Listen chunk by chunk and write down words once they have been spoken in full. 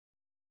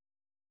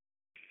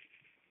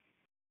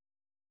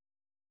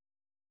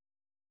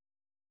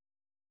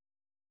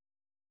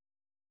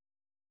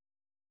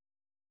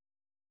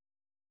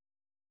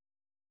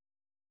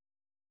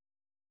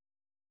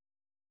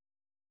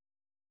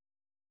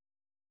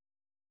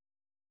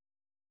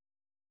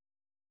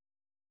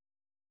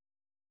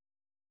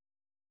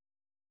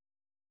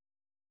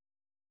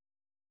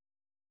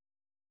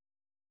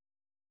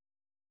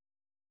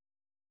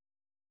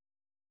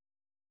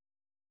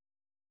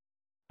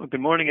Well, good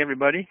morning,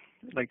 everybody.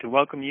 I'd like to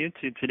welcome you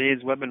to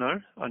today's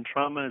webinar on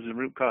trauma as a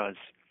root cause.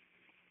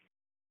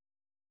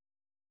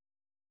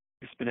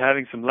 We've been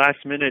having some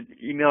last-minute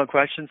email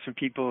questions from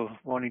people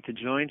wanting to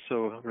join,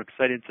 so we're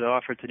excited to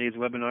offer today's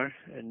webinar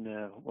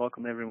and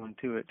welcome everyone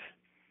to it.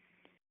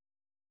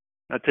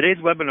 Now, today's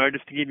webinar,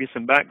 just to give you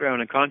some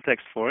background and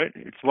context for it,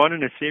 it's one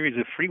in a series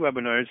of free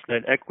webinars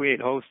that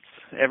Equiate hosts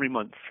every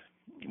month.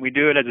 We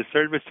do it as a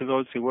service to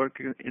those who work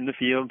in the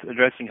field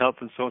addressing health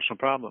and social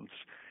problems.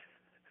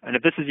 And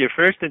if this is your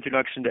first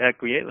introduction to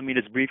Equiate, let me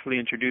just briefly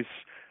introduce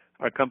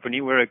our company.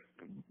 We're a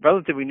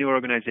relatively new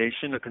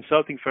organization, a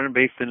consulting firm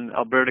based in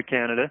Alberta,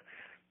 Canada.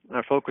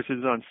 Our focus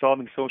is on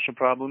solving social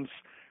problems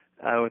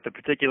with a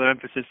particular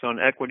emphasis on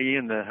equity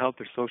and the health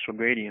or social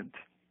gradient.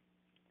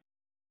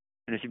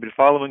 And if you've been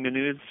following the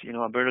news, you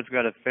know, Alberta's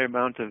got a fair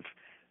amount of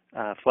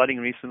flooding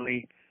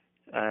recently.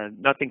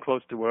 Nothing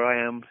close to where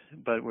I am,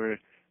 but we're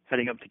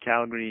heading up to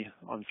Calgary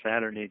on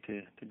Saturday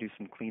to do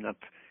some cleanup.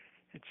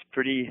 It's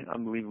pretty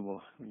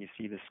unbelievable when you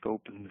see the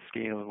scope and the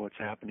scale of what's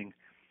happening.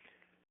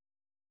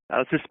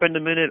 Let's just spend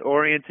a minute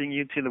orienting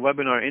you to the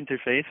webinar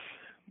interface.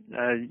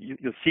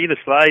 You'll see the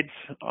slides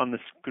on the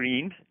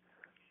screen.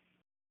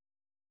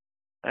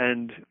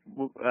 And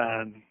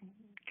I'm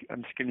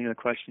just getting a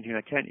question here.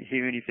 I can't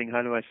hear anything.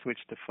 How do I switch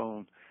to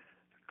phone?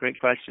 Great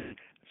question.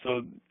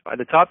 So at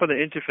the top of the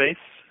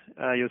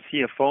interface, you'll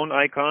see a phone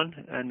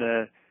icon and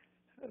a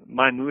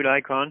My Mood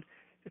icon.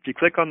 If you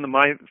click on the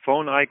My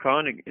Phone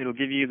icon, it'll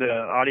give you the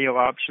audio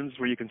options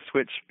where you can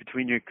switch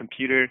between your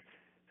computer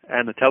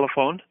and the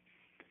telephone.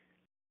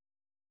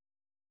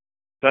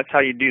 That's how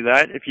you do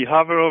that. If you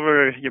hover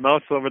over your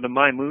mouse over the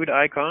My Mood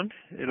icon,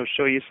 it'll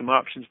show you some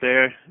options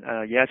there.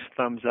 Yes,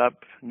 thumbs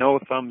up, no,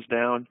 thumbs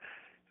down,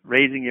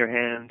 raising your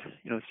hand,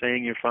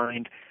 saying you're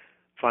fine.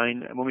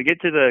 And when we get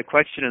to the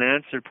question and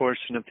answer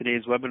portion of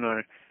today's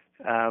webinar,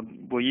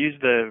 we'll use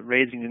the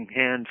raising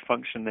hand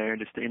function there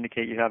just to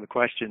indicate you have a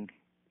question.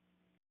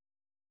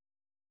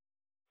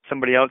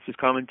 Somebody else is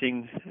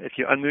commenting, if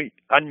you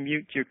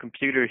unmute your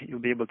computer, you'll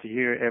be able to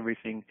hear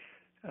everything.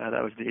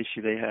 That was the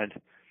issue they had.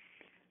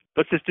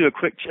 Let's just do a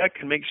quick check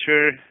and make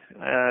sure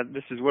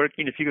this is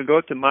working. If you could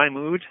go to My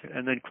Mood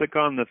and then click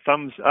on the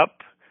thumbs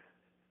up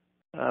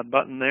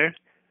button there.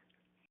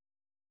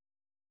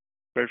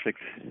 Perfect.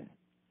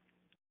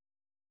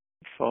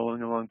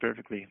 Following along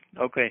perfectly.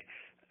 Okay.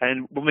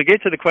 And when we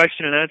get to the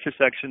question and answer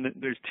section,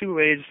 there's two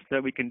ways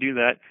that we can do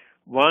that.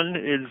 One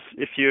is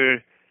if you're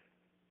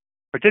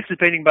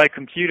participating by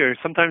computer,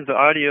 sometimes the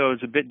audio is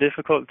a bit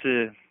difficult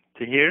to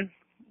hear.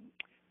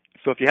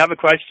 So if you have a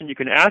question, you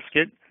can ask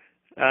it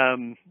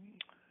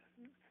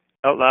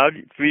out loud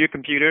through your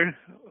computer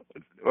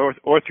or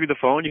through the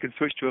phone. You can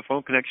switch to a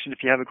phone connection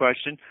if you have a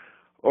question.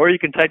 Or you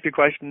can type your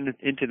question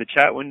into the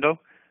chat window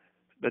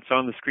that's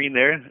on the screen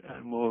there,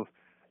 and we'll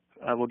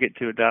get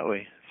to it that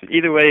way. So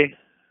either way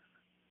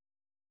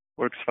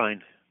works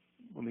fine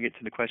when we get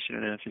to the question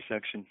and answer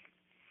section.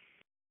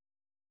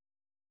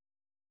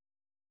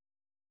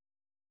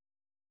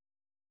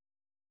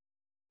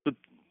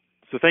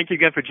 So thank you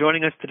again for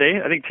joining us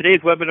today. I think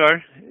today's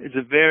webinar is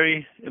a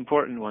very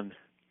important one.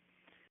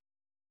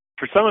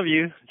 For some of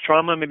you,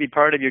 trauma may be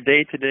part of your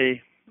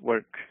day-to-day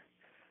work.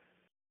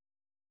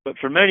 But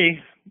for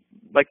many,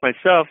 like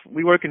myself,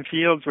 we work in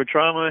fields where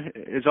trauma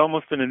is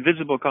almost an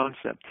invisible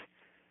concept.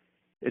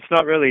 It's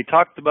not really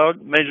talked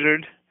about,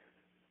 measured,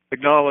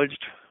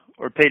 acknowledged,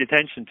 or paid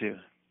attention to.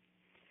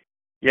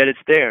 Yet it's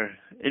there,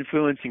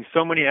 influencing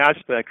so many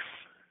aspects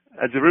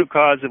as the root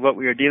cause of what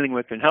we are dealing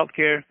with in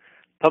healthcare,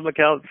 public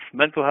health,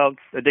 mental health,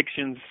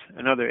 addictions,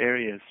 and other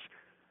areas.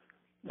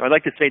 I'd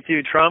like to say,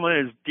 too, trauma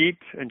is deep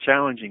and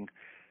challenging.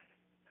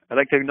 I'd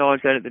like to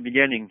acknowledge that at the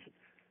beginning,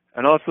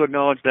 and also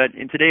acknowledge that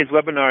in today's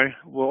webinar,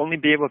 we'll only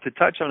be able to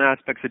touch on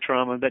aspects of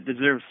trauma that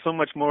deserve so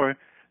much more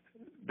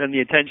than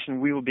the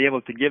attention we will be able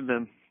to give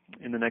them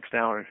in the next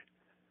hour.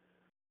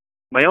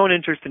 My own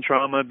interest in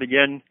trauma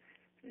began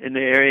in the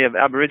area of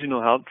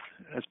Aboriginal health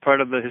as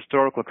part of the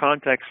historical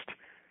context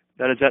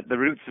that is at the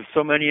roots of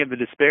so many of the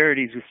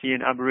disparities we see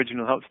in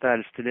Aboriginal health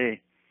status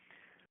today.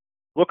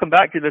 We'll come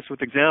back to this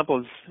with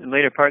examples in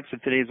later parts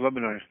of today's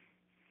webinar.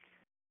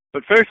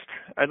 But first,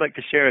 I'd like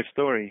to share a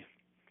story.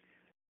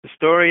 The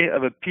story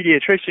of a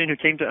pediatrician who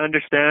came to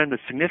understand the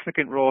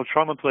significant role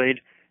trauma played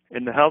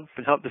in the health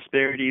and health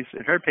disparities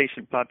in her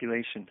patient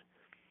population.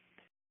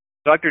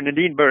 Dr.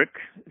 Nadine Burke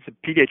is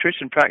a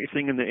pediatrician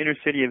practicing in the inner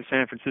city of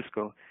San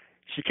Francisco.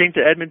 She came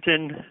to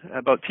Edmonton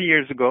about 2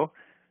 years ago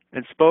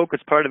and spoke as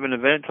part of an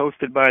event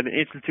hosted by the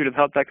Institute of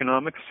Health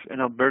Economics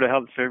and Alberta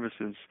Health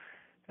Services,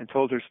 and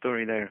told her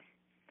story there.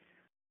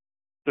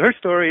 So her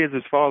story is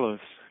as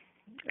follows.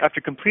 After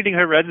completing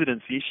her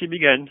residency, she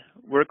began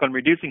work on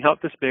reducing health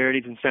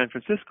disparities in San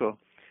Francisco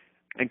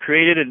and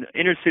created an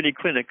inner city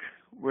clinic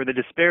where the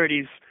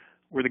disparities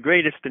were the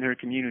greatest in her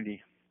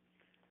community.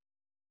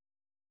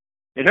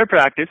 In her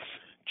practice,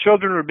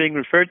 children were being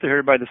referred to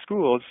her by the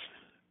schools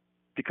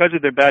because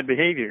of their bad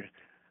behavior,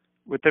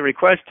 with the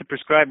request to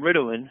prescribe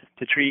Ritalin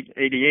to treat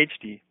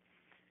ADHD.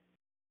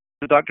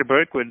 So Dr.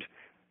 Burke would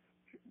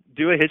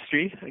do a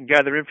history and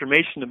gather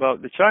information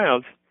about the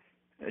child,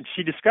 and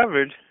she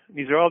discovered,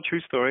 these are all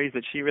true stories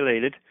that she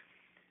related,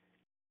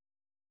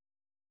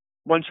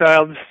 one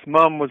child's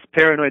mom was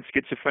paranoid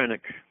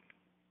schizophrenic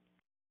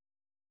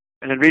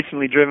and had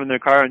recently driven their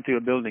car into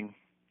a building.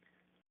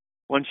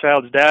 One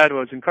child's dad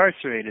was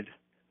incarcerated.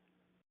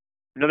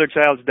 Another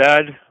child's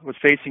dad was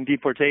facing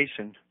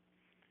deportation.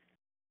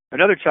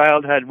 Another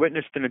child had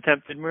witnessed an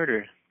attempted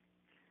murder.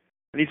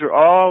 And these are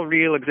all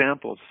real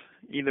examples,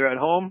 either at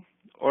home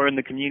or in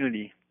the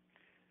community.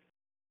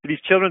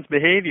 These children's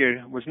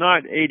behavior was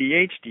not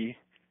ADHD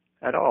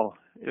at all.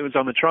 It was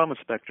on the trauma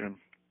spectrum.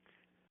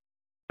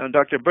 Now,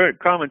 Dr. Burke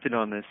commented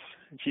on this,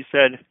 and she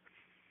said,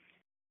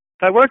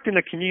 if I worked in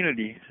a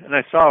community and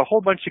I saw a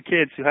whole bunch of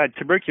kids who had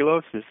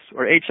tuberculosis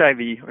or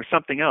HIV or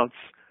something else,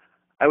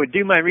 I would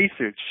do my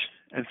research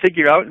and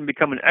figure out and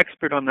become an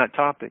expert on that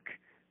topic.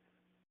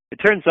 It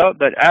turns out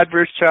that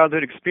adverse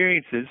childhood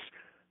experiences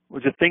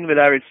was a thing that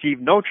I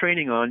received no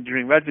training on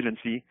during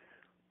residency,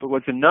 but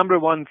was the number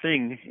one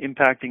thing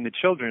impacting the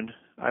children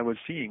I was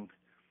seeing.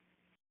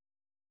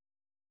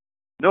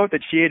 Note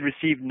that she had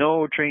received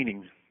no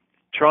training.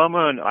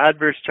 Trauma and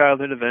adverse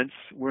childhood events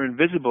were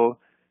invisible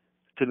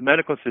to the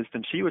medical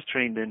system she was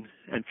trained in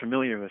and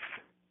familiar with.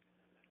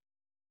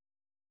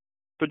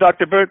 So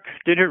Dr. Burke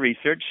did her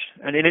research,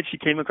 and in it she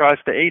came across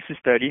the ACEs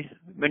study,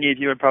 many of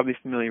you are probably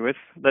familiar with,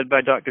 led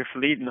by Dr.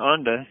 Felipe and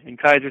Onda in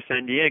Kaiser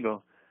San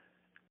Diego.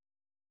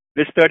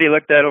 This study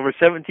looked at over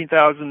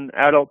 17,000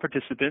 adult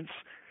participants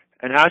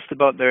and asked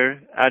about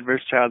their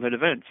adverse childhood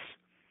events.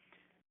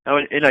 Now,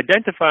 in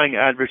identifying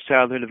adverse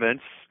childhood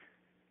events,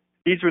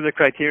 these were the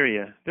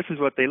criteria. This is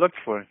what they looked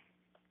for.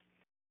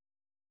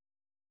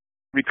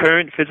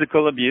 Recurrent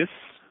physical abuse,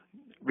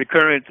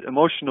 recurrent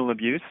emotional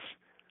abuse,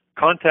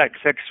 contact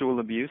sexual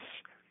abuse,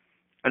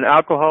 an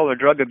alcohol or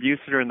drug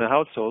abuser in the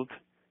household,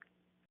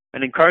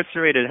 an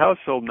incarcerated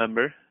household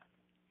member,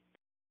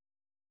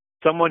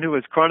 someone who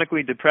was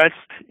chronically depressed,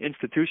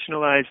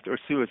 institutionalized, or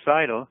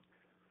suicidal,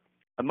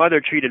 a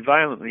mother treated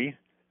violently,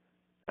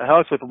 a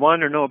house with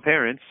one or no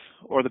parents,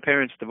 or the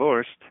parents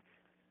divorced,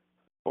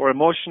 or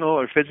emotional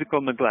or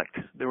physical neglect.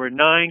 There were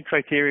 9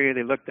 criteria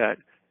they looked at.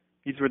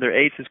 These were their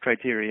ACEs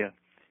criteria,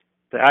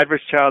 the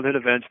adverse childhood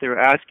events they were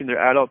asking their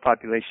adult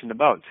population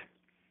about.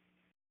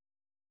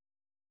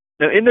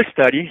 Now, in this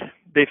study,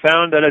 they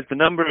found that as the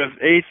number of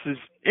ACEs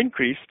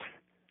increased,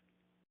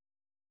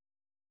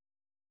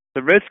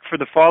 the risk for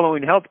the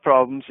following health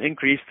problems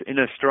increased in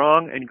a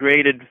strong and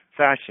graded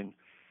fashion.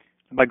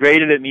 And by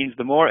graded, it means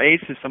the more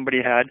ACEs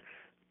somebody had,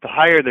 the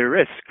higher their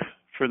risk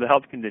for the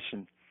health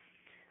condition.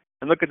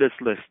 And look at this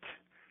list.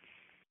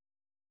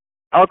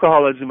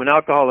 Alcoholism and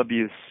alcohol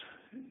abuse,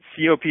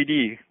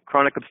 COPD,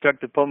 chronic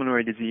obstructive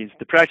pulmonary disease,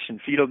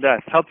 depression, fetal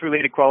death,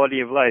 health-related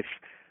quality of life,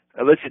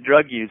 illicit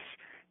drug use,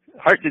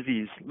 heart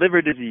disease,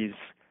 liver disease,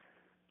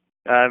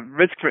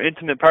 risk for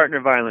intimate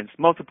partner violence,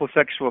 multiple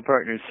sexual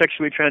partners,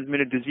 sexually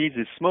transmitted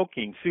diseases,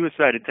 smoking,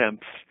 suicide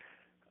attempts,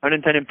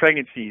 unintended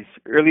pregnancies,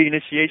 early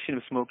initiation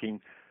of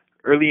smoking,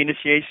 early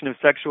initiation of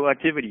sexual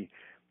activity,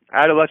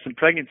 adolescent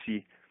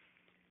pregnancy.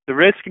 The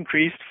risk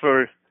increased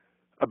for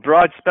a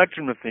broad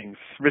spectrum of things,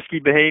 risky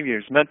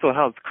behaviors, mental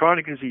health,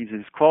 chronic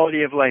diseases,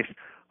 quality of life.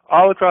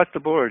 All across the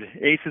board,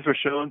 ACEs were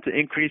shown to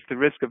increase the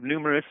risk of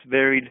numerous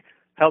varied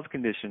health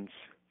conditions.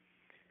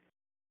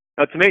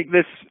 Now, to make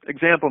this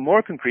example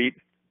more concrete,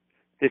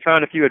 they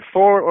found if you had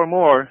 4 or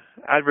more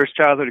adverse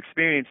childhood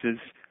experiences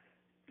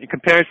in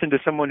comparison to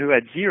someone who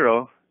had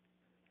 0,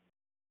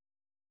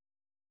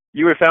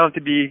 you were found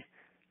to be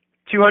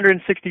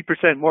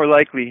 260% more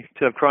likely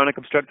to have chronic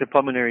obstructive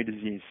pulmonary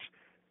disease,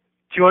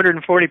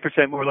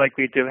 240% more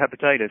likely to have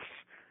hepatitis,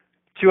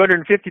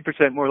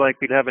 250% more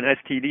likely to have an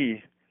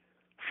STD,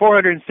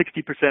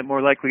 460%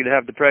 more likely to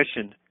have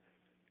depression,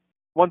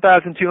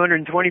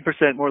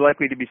 1,220% more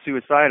likely to be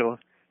suicidal,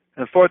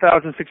 and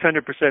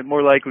 4,600%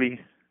 more likely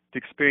to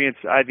experience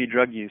IV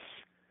drug use.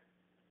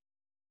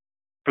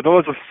 For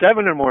those with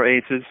 7 or more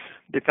ACEs,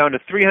 they found a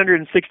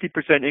 360%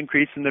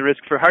 increase in the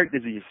risk for heart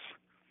disease,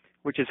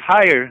 which is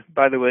higher,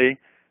 by the way,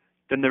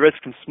 than the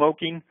risk from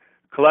smoking,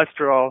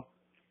 cholesterol,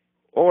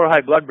 or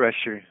high blood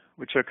pressure,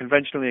 which are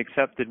conventionally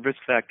accepted risk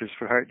factors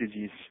for heart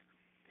disease.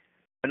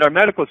 And our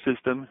medical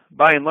system,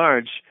 by and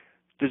large,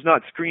 does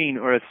not screen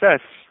or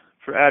assess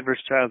for adverse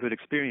childhood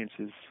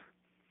experiences.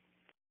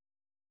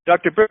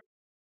 Dr. Burke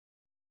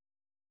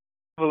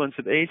prevalence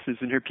of ACEs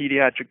in her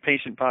pediatric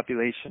patient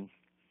population,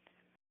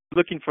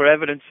 looking for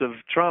evidence of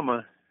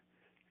trauma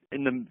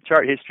in the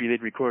chart history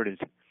they'd recorded.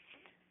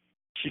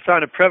 She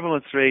found a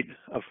prevalence rate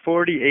of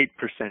 48%.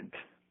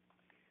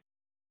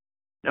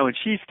 Now, when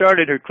she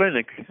started her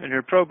clinic and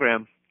her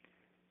program,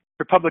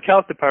 her public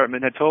health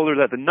department had told her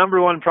that the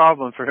number one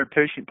problem for her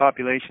patient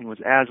population was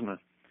asthma,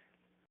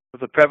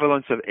 with a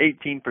prevalence of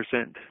 18%.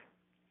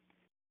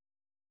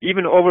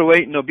 Even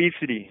overweight and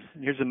obesity.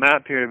 Here's a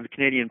map here of the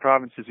Canadian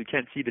provinces. We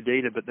can't see the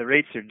data, but the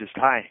rates are just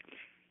high,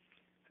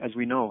 as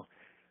we know.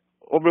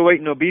 Overweight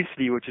and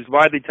obesity, which is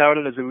widely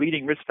touted as a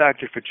leading risk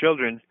factor for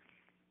children,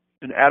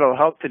 And adult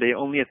health today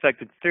only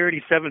affected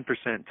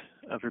 37%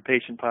 of her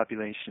patient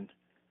population.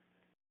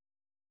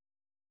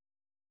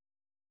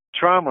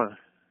 Trauma,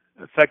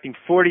 affecting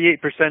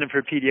 48% of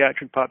her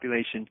pediatric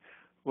population,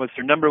 was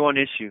her #1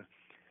 issue,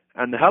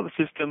 and the health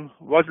system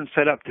wasn't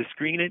set up to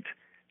screen it,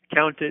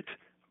 count it,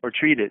 or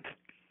treat it.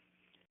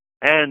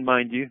 And,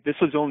 mind you, this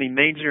was only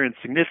major and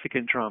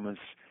significant traumas.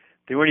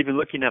 They weren't even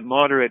looking at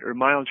moderate or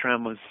mild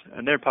traumas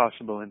and their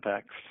possible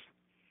impacts.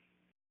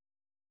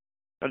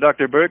 Now,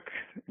 Dr. Burke,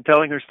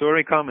 telling her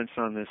story, comments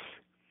on this.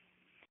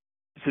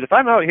 She said, if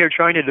I'm out here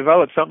trying to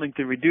develop something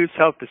to reduce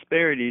health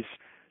disparities,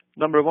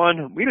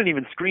 #1, we don't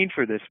even screen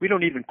for this. We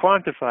don't even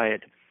quantify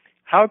it.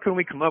 How can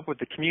we come up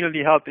with a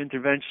community health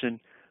intervention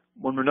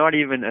when we're not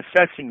even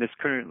assessing this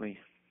currently?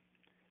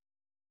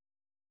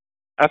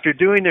 After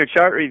doing their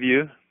chart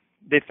review,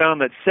 they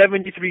found that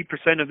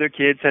 73% of their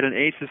kids had an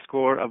ACEs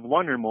score of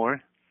 1 or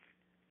more,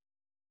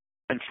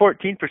 and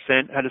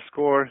 14% had a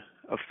score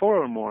of 4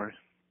 or more.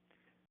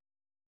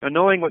 Now,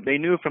 knowing what they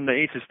knew from the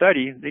ACEs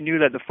study, they knew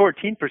that the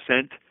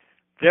 14%,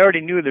 they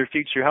already knew their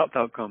future health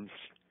outcomes.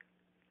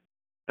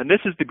 And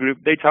this is the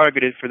group they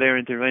targeted for their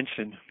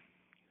intervention.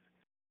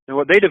 And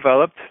what they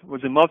developed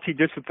was a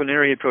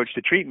multidisciplinary approach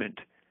to treatment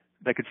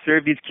that could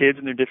serve these kids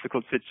in their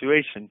difficult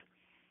situation.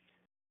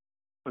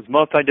 It was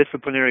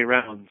multidisciplinary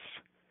rounds.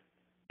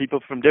 People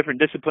from different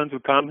disciplines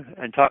would come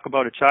and talk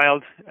about a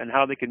child and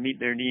how they could meet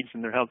their needs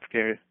and their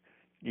healthcare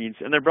needs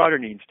and their broader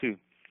needs too.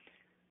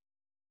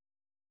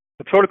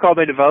 The protocol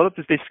they developed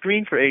is they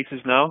screen for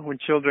ACEs now when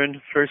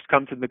children first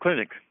come to the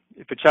clinic.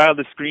 If a child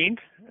is screened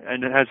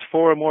and it has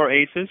 4 or more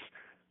ACEs,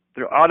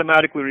 they're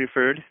automatically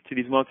referred to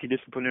these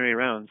multidisciplinary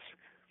rounds.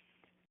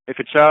 If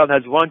a child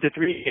has 1 to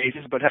 3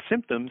 ACEs but has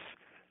symptoms,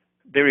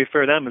 they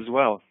refer them as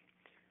well.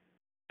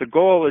 The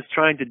goal is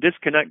trying to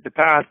disconnect the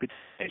path between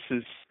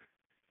ACEs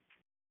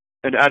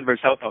and adverse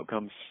health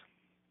outcomes.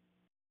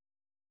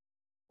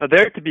 Now,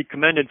 they're to be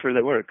commended for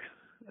their work,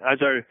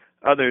 as are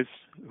others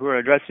who are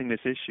addressing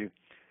this issue.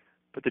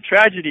 But the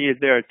tragedy is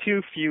there are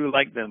too few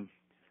like them.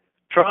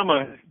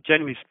 Trauma,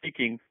 generally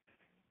speaking,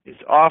 is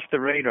off the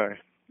radar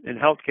in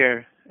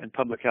healthcare and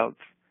public health.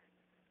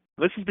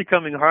 This is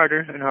becoming harder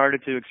and harder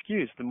to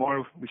excuse the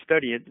more we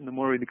study it and the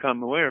more we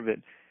become aware of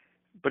it.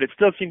 But it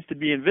still seems to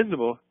be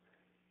invisible,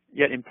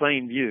 yet in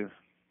plain view.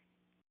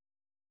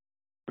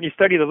 When you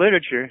study the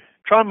literature,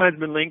 trauma has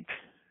been linked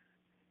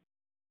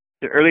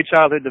to early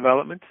childhood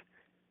development,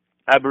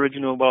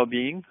 Aboriginal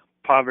well-being,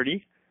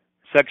 poverty,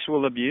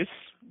 sexual abuse,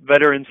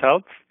 veterans'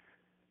 health,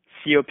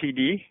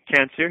 COPD,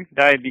 cancer,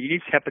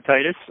 diabetes,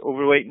 hepatitis,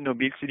 overweight and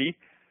obesity,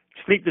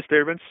 sleep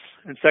disturbance,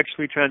 and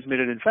sexually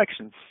transmitted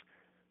infections.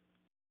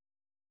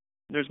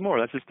 There's more.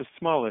 That's just the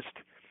smallest.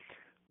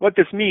 What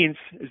this means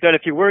is that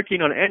if you're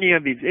working on any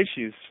of these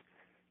issues,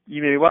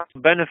 you may well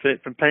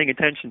benefit from paying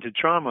attention to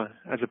trauma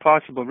as a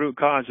possible root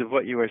cause of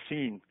what you are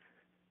seeing,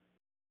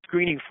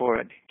 screening for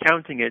it,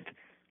 counting it,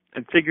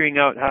 and figuring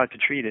out how to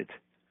treat it.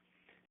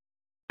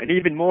 And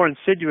even more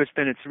insidious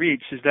than its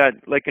reach is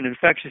that, like an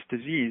infectious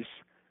disease,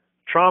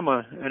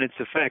 trauma and its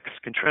effects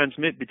can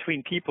transmit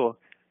between people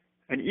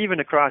and even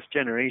across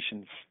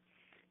generations.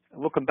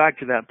 And we'll come back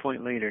to that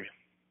point later.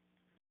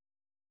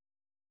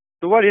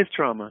 So what is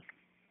trauma?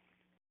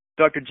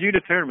 Dr.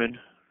 Judith Herman,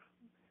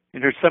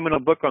 in her seminal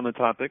book on the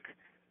topic,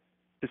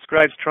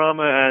 describes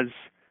trauma as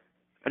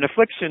an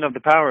affliction of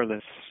the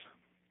powerless,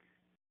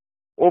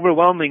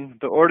 overwhelming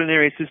the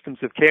ordinary systems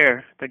of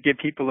care that give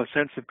people a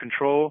sense of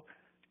control,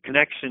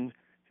 connection,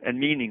 and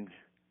meaning,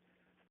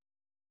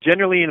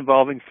 generally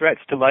involving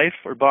threats to life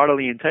or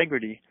bodily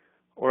integrity,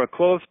 or a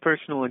close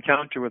personal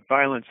encounter with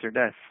violence or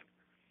death,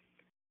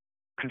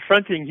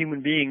 confronting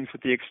human beings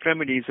with the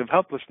extremities of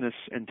helplessness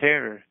and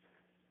terror,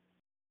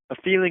 a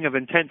feeling of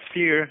intense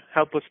fear,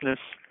 helplessness,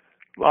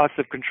 loss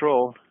of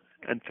control,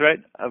 and threat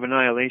of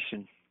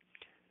annihilation.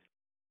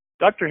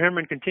 Dr.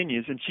 Herman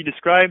continues, and she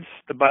describes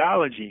the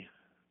biology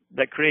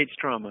that creates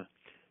trauma.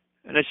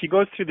 And as she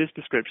goes through this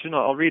description,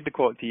 I'll read the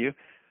quote to you.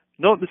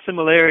 Note the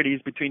similarities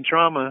between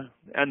trauma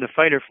and the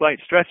fight or flight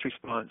stress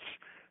response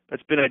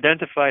that's been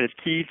identified as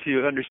key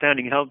to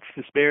understanding health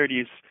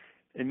disparities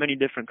in many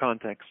different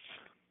contexts.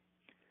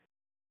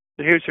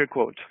 So here's her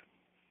quote.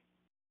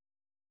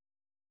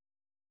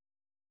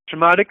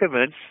 Traumatic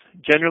events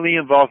generally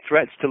involve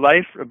threats to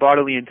life or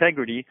bodily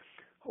integrity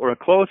or a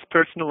close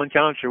personal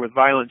encounter with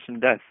violence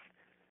and death.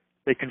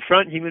 They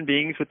confront human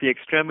beings with the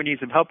extremities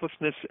of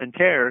helplessness and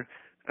terror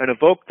and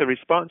evoke the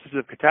responses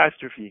of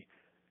catastrophe.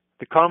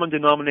 The common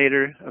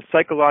denominator of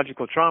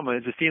psychological trauma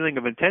is a feeling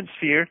of intense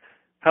fear,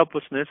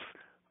 helplessness,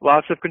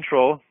 loss of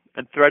control,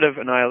 and threat of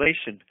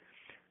annihilation.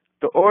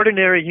 The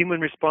ordinary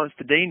human response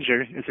to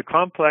danger is a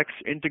complex,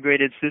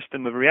 integrated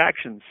system of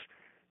reactions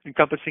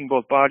encompassing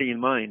both body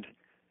and mind.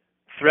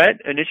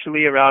 Threat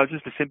initially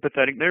arouses the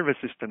sympathetic nervous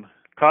system,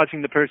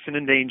 causing the person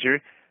in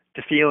danger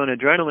to feel an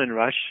adrenaline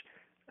rush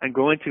and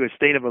go into a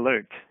state of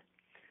alert.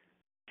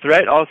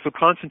 Threat also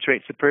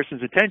concentrates the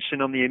person's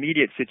attention on the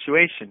immediate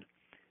situation.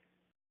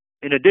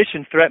 In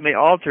addition, threat may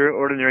alter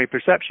ordinary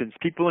perceptions.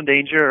 People in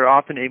danger are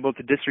often able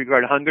to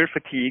disregard hunger,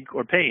 fatigue,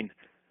 or pain.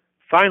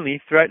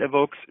 Finally, threat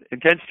evokes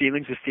intense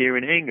feelings of fear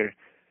and anger.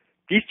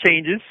 These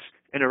changes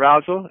in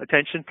arousal,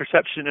 attention,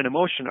 perception, and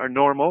emotion are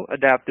normal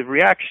adaptive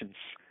reactions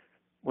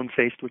when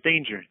faced with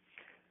danger.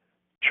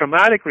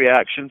 Traumatic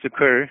reactions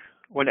occur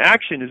when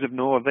action is of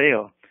no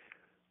avail.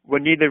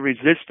 When neither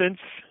resistance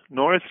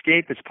nor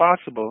escape is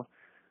possible,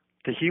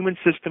 the human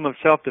system of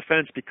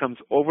self-defense becomes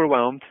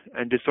overwhelmed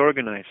and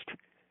disorganized.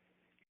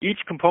 Each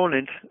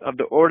component of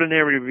the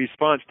ordinary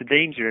response to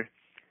danger,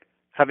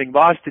 having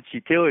lost its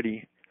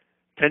utility,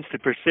 tends to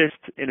persist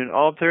in an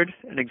altered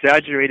and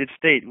exaggerated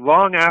state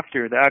long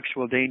after the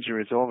actual danger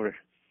is over.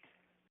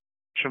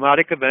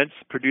 Traumatic events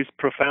produce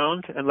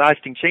profound and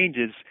lasting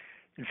changes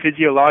in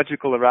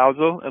physiological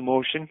arousal,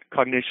 emotion,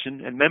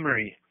 cognition, and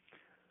memory.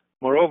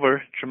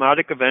 Moreover,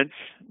 traumatic events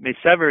may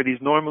sever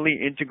these normally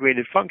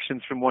integrated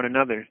functions from one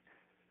another.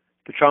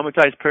 The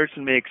traumatized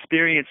person may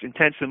experience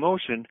intense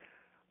emotion,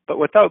 but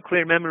without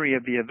clear memory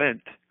of the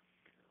event,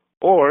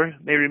 or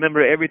may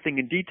remember everything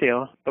in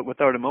detail, but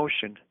without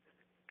emotion.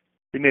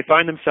 They may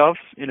find themselves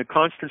in a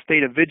constant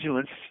state of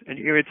vigilance and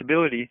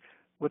irritability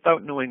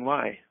without knowing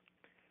why.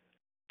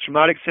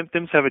 Traumatic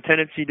symptoms have a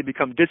tendency to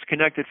become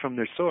disconnected from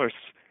their source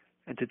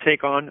and to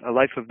take on a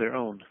life of their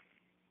own.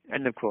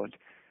 End of quote.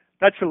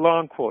 That's a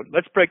long quote.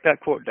 Let's break that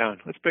quote down.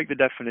 Let's break the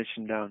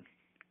definition down.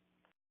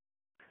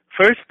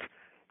 First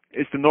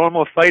is the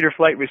normal fight or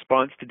flight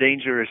response to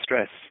danger or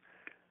stress.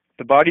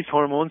 The body's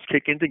hormones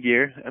kick into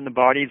gear and the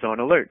body is on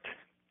alert.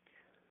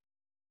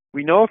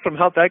 We know from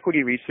health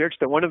equity research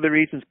that one of the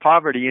reasons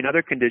poverty and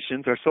other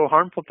conditions are so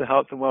harmful to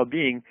health and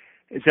well-being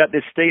is that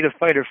this state of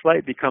fight or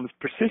flight becomes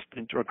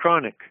persistent or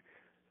chronic.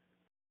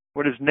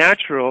 What is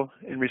natural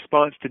in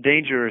response to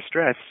danger or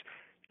stress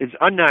is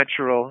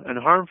unnatural and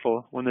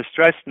harmful when the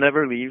stress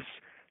never leaves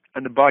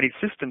and the body's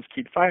systems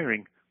keep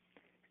firing,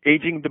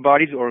 aging the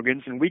body's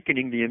organs and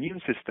weakening the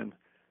immune system,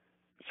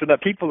 so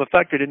that people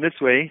affected in this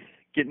way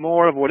get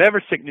more of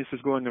whatever sickness is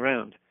going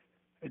around.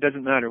 It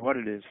doesn't matter what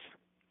it is.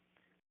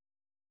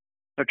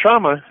 Now,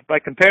 trauma, by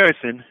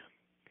comparison,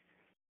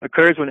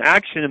 occurs when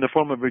action in the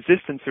form of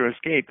resistance or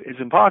escape is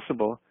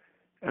impossible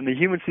and the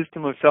human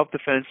system of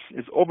self-defense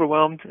is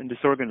overwhelmed and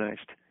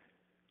disorganized.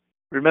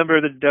 Remember,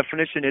 the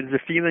definition is the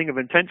feeling of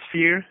intense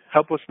fear,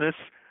 helplessness,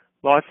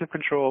 loss of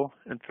control,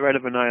 and threat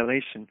of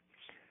annihilation.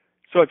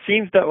 So it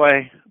seems that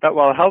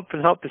while health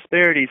and health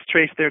disparities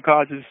trace their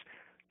causes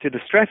to the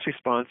stress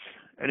response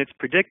and its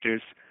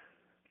predictors,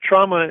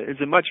 trauma is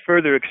a much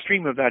further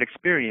extreme of that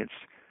experience,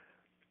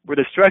 where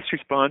the stress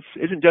response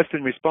isn't just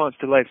in response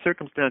to life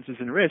circumstances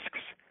and risks,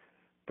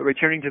 but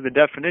returning to the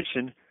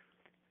definition,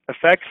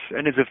 affects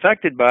and is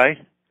affected by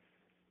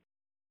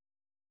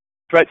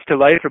threats to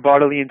life or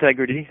bodily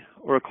integrity,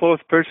 or a close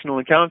personal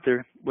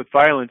encounter with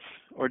violence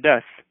or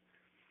death.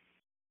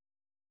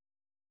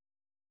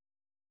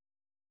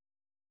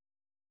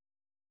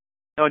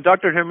 Now, in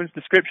Dr. Herman's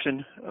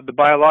description of the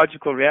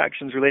biological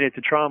reactions related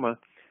to trauma,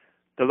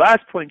 the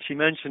last point she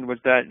mentioned was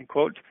that,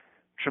 quote,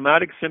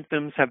 traumatic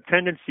symptoms have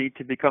tendency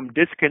to become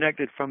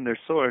disconnected from their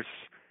source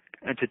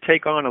and to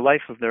take on a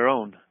life of their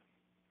own,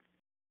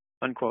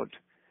 unquote.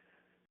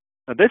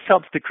 Now, this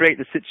helps to create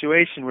the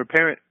situation where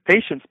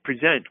patients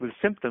present with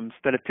symptoms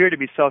that appear to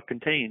be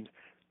self-contained,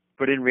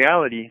 but in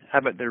reality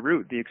have at their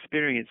root the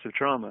experience of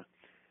trauma.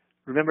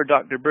 Remember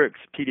Dr. Burke's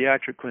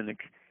pediatric clinic.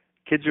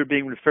 Kids are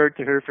being referred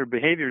to her for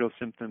behavioral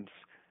symptoms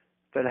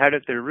that had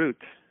at their root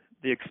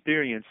the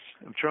experience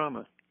of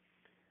trauma.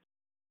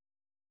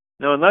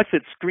 Now, unless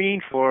it's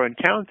screened for and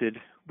counted,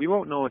 we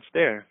won't know it's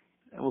there,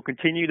 and we'll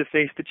continue to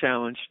face the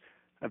challenge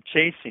of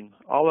chasing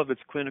all of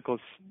its clinical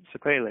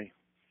sequelae.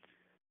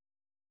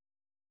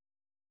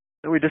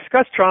 Now, we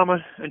discussed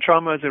trauma and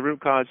trauma as a root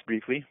cause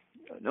briefly.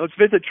 Now, let's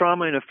visit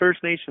trauma in a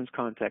First Nations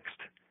context,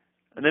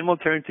 and then we'll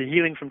turn to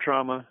healing from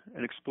trauma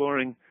and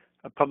exploring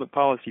a public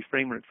policy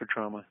framework for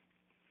trauma.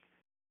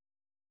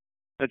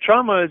 Now,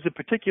 trauma is a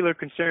particular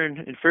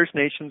concern in First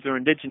Nations or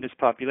Indigenous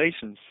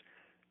populations.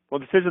 While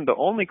this isn't the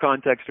only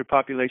context or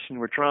population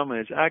where trauma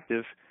is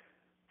active,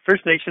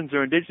 First Nations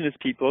or Indigenous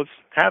peoples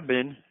have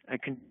been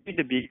and continue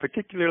to be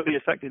particularly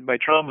affected by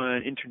trauma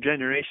and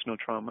intergenerational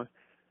trauma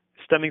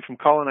stemming from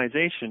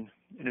colonization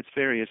in its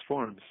various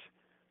forms.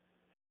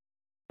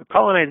 The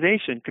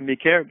colonization can be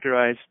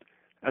characterized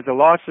as a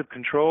loss of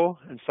control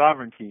and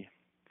sovereignty.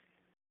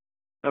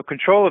 Now,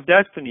 control of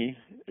destiny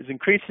is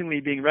increasingly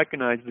being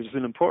recognized as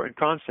an important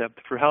concept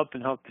for health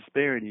and health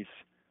disparities.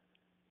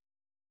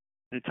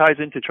 And it ties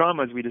into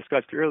trauma, as we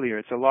discussed earlier.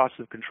 It's a loss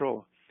of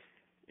control.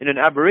 In an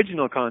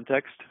Aboriginal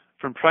context,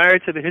 from prior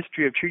to the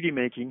history of treaty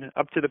making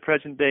up to the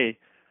present day,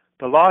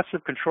 the loss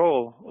of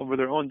control over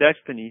their own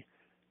destiny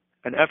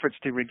and efforts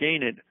to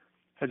regain it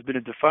has been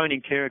a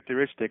defining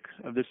characteristic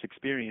of this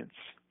experience.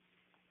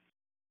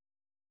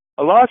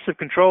 A loss of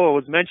control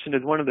was mentioned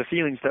as one of the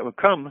feelings that would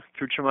come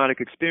through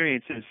traumatic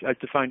experiences, as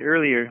defined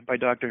earlier by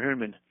Dr.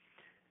 Herman.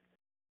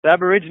 The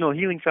Aboriginal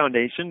Healing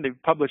Foundation,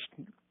 they've published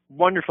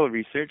wonderful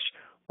research.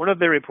 One of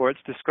their reports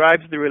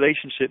describes the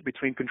relationship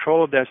between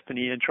control of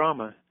destiny and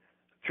trauma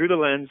through the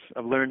lens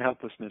of learned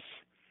helplessness.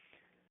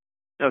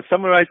 Now,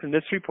 summarized in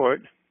this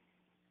report,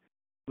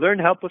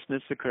 Learned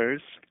helplessness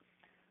occurs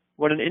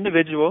when an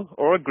individual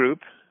or a group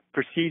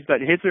perceives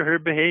that his or her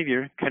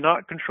behavior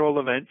cannot control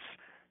events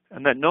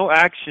and that no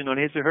action on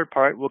his or her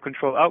part will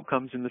control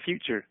outcomes in the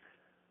future.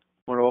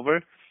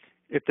 Moreover,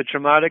 if the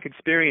traumatic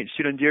experience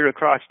should endure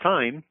across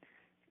time,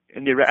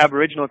 in the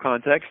Aboriginal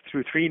context,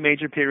 through 3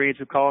 major periods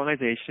of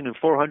colonization and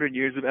 400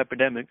 years of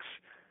epidemics,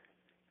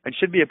 and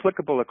should be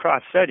applicable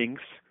across settings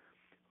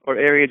or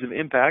areas of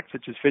impact,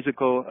 such as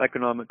physical,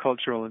 economic,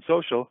 cultural, and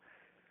social,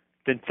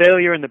 then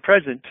failure in the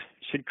present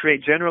should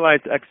create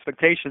generalized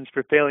expectations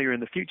for failure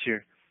in the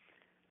future.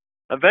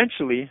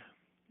 Eventually,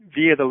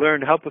 via the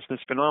learned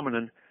helplessness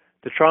phenomenon,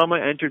 the trauma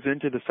enters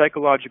into the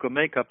psychological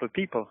makeup of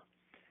people.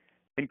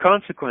 In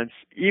consequence,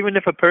 even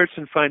if a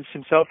person finds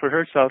himself or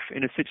herself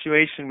in a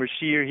situation where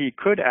she or he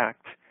could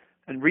act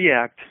and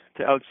react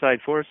to outside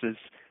forces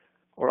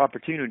or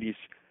opportunities,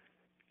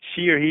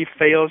 she or he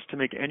fails to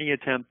make any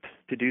attempt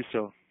to do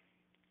so.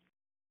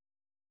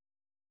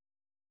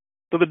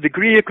 So the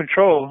degree of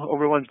control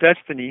over one's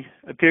destiny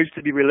appears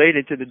to be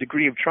related to the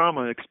degree of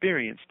trauma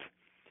experienced.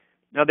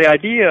 Now, the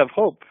idea of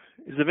hope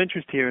is of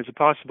interest here as a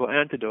possible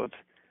antidote,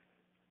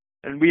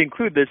 and we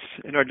include this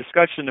in our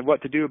discussion of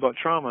what to do about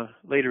trauma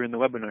later in the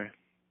webinar.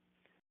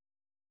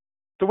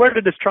 So where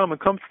did this trauma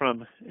come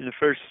from in the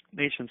First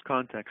Nations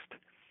context?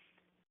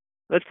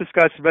 Let's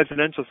discuss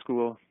residential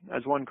school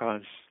as one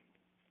cause.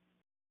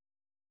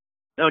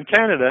 Now, in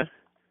Canada,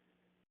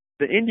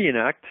 the Indian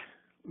Act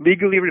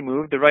legally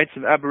removed the rights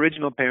of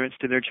Aboriginal parents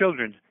to their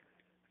children,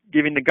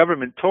 giving the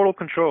government total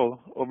control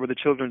over the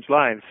children's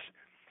lives.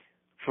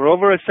 For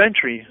over a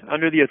century,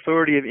 under the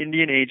authority of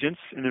Indian agents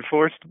and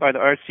enforced by the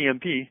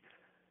RCMP,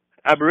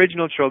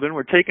 Aboriginal children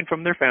were taken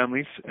from their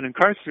families and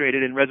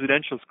incarcerated in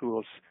residential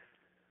schools.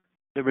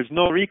 There was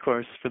no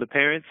recourse for the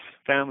parents,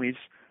 families,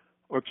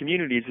 or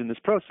communities in this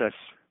process.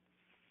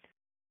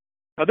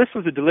 Now, this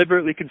was a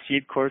deliberately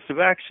conceived course of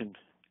action.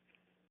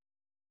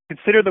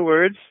 Consider the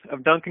words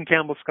of Duncan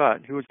Campbell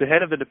Scott, who was the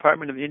head of the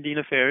Department of Indian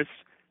Affairs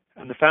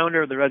and the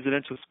founder of the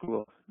residential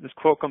school. This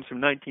quote comes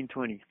from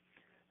 1920.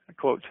 I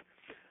quote,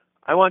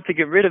 "I want to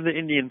get rid of the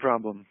Indian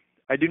problem.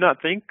 I do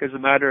not think, as a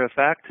matter of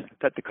fact,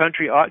 that the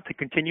country ought to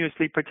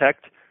continuously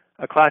protect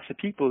a class of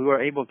people who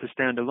are able to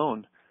stand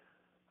alone.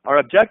 Our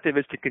objective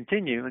is to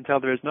continue until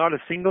there is not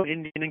a single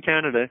Indian in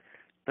Canada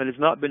that has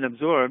not been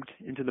absorbed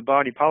into the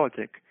body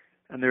politic,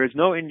 and there is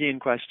no Indian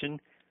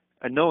question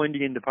and no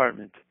Indian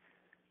department.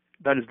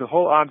 That is the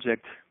whole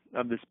object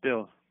of this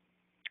bill."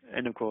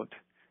 End of quote.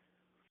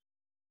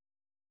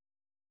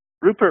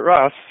 Rupert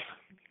Ross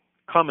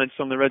comments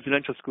on the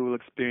residential school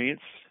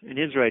experience in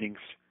his writings.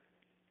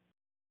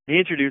 He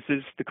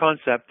introduces the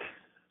concept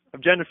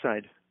of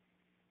genocide.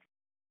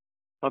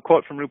 I'll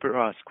quote from Rupert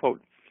Ross,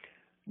 quote,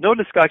 "No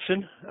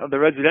discussion of the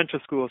residential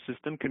school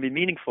system can be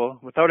meaningful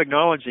without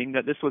acknowledging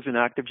that this was an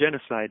act of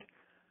genocide.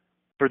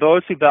 For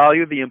those who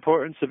value the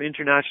importance of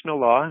international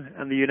law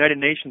and the United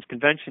Nations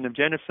Convention of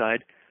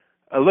Genocide,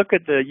 a look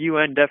at the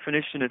UN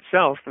definition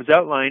itself, as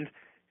outlined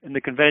in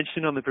the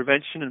Convention on the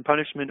Prevention and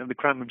Punishment of the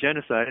Crime of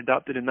Genocide,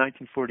 adopted in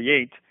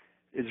 1948,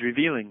 is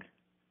revealing."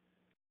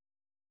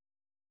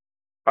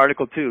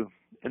 Article 2.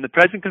 In the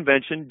present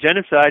convention,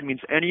 genocide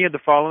means any of the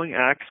following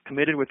acts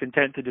committed with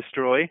intent to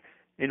destroy,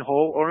 in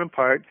whole or in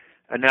part,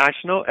 a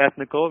national,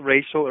 ethnical,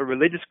 racial, or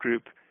religious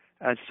group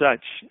as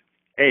such.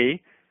 A.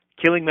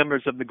 Killing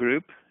members of the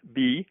group.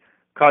 B.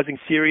 Causing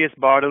serious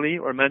bodily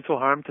or mental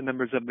harm to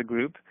members of the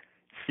group.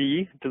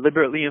 C.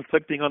 Deliberately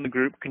inflicting on the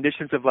group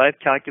conditions of life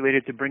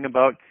calculated to bring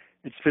about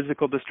its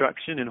physical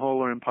destruction in whole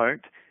or in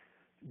part.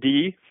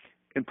 D.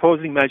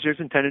 Imposing measures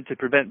intended to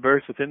prevent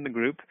birth within the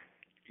group.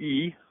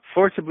 E.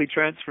 Forcibly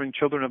transferring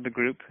children of the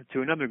group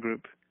to another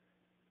group.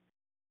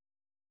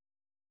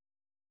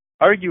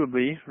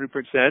 Arguably,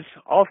 Rupert says,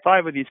 all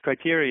 5 of these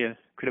criteria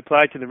could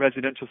apply to the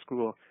residential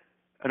school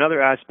and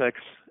other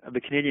aspects of the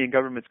Canadian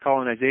government's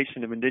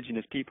colonization of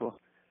Indigenous people.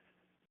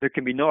 There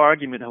can be no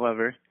argument,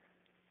 however,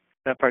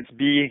 that parts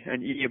B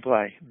and E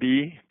apply.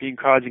 B, being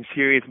causing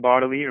serious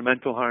bodily or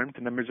mental harm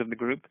to members of the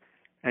group,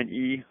 and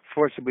E,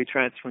 forcibly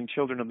transferring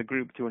children of the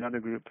group to another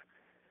group.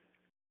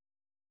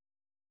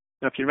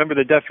 Now, if you remember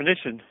the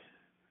definition,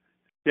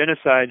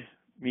 genocide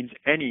means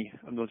any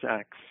of those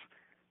acts.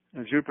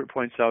 As Rupert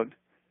points out,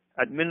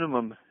 at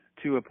minimum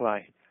 2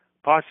 apply,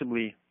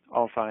 possibly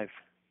all 5.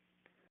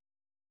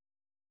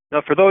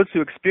 Now, for those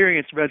who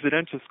experience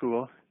residential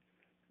school,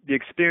 the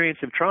experience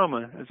of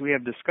trauma, as we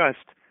have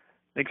discussed,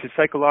 makes a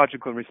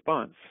psychological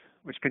response,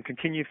 which can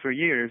continue for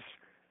years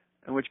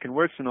and which can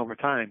worsen over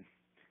time.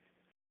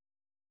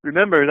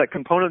 Remember that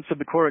components of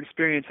the core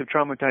experience of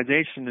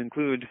traumatization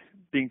include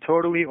being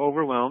totally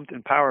overwhelmed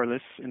and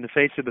powerless in the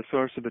face of the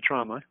source of the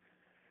trauma,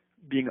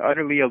 being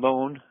utterly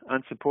alone,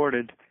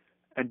 unsupported,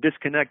 and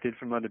disconnected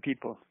from other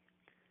people.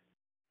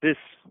 This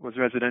was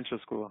residential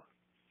school.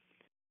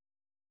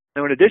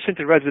 Now, in addition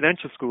to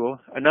residential school,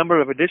 a number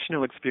of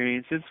additional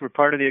experiences were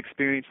part of the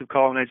experience of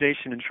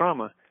colonization and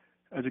trauma,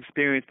 as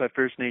experienced by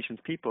First Nations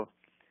people.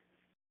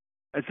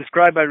 As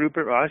described by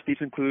Rupert Ross,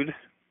 these include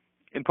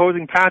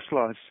imposing past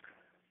laws,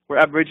 where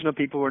Aboriginal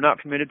people were not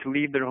permitted to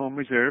leave their home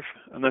reserve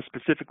unless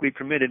specifically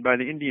permitted by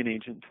the Indian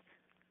agent.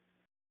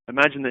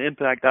 Imagine the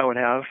impact that would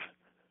have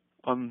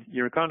on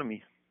your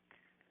economy.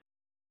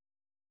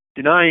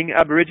 Denying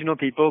Aboriginal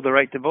people the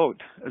right to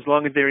vote as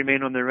long as they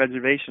remain on their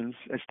reservations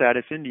as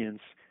status Indians,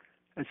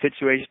 a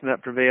situation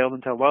that prevailed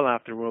until well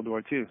after World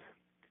War II.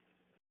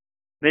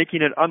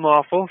 Making it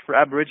unlawful for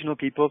Aboriginal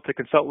people to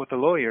consult with a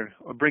lawyer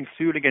or bring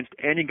suit against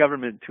any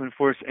government to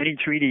enforce any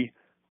treaty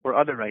or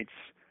other rights,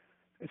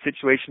 a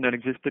situation that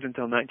existed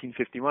until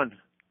 1951.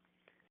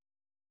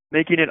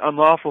 Making it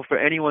unlawful for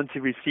anyone to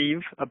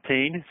receive,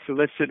 obtain,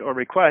 solicit, or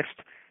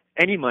request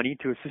any money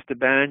to assist a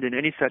band in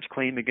any such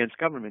claim against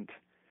government.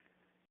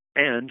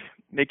 And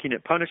making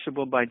it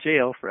punishable by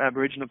jail for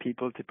Aboriginal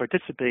people to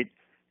participate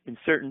in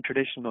certain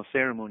traditional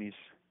ceremonies.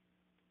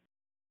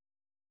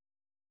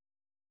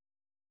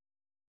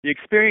 The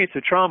experience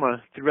of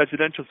trauma through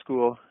residential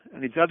school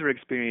and these other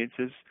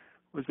experiences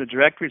was the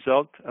direct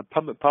result of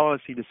public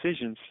policy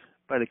decisions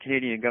by the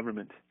Canadian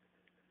government.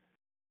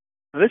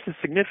 Now, this is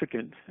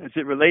significant as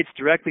it relates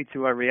directly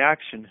to our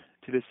reaction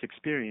to this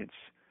experience.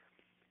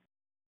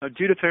 Now,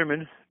 Judith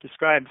Herman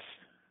describes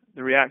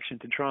the reaction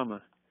to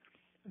trauma.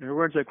 And her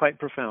words are quite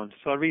profound,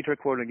 so I'll read her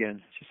quote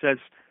again. She says,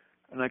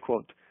 and I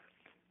quote,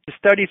 "To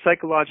study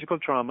psychological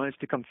trauma is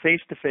to come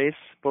face to face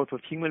both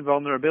with human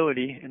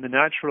vulnerability in the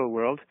natural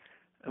world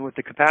and with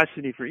the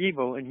capacity for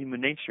evil in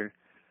human nature.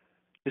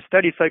 To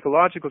study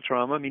psychological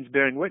trauma means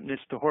bearing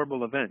witness to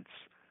horrible events.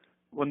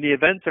 When the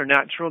events are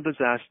natural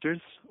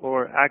disasters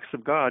or acts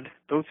of God,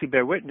 those who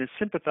bear witness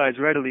sympathize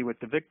readily with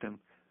the victim.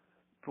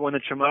 But when the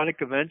traumatic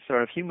events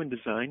are of human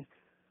design,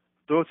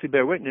 those who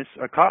bear witness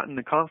are caught in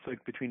the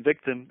conflict between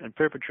victim and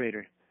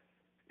perpetrator.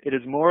 It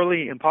is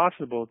morally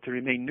impossible to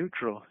remain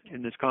neutral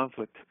in this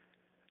conflict.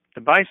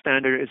 The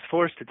bystander is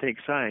forced to take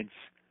sides.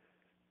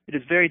 It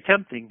is very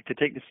tempting to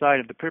take the side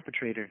of the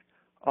perpetrator.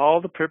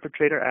 All the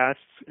perpetrator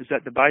asks is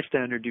that the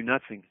bystander do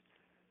nothing.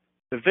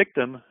 The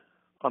victim,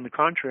 on the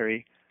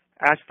contrary,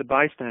 asks the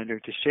bystander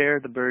to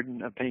share the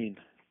burden of pain."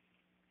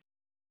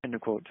 End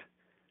of quote.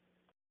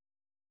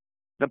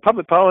 The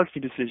public policy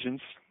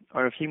decisions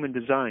are of human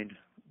design.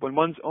 When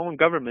one's own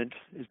government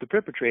is the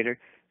perpetrator,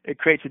 it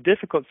creates a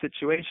difficult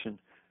situation.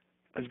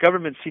 As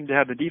governments seem to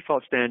have the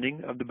default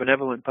standing of the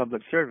benevolent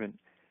public servant,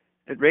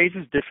 it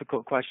raises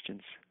difficult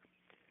questions.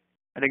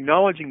 And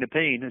acknowledging the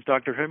pain, as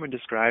Dr. Herman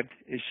described,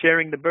 is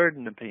sharing the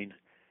burden of pain.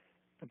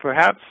 And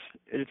perhaps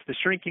it's the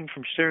shrinking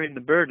from sharing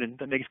the burden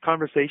that makes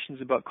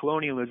conversations about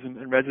colonialism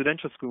and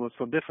residential schools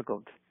so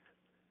difficult.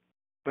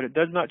 But it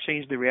does not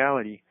change the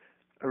reality,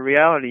 a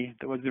reality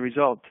that was the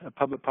result of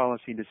public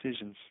policy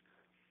decisions.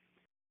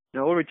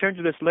 Now, we'll return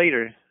to this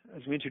later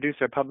as we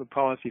introduce our public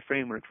policy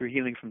framework for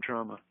healing from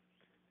trauma.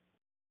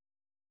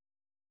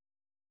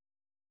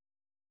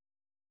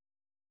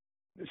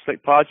 Just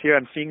like pause here,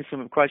 I'm seeing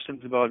some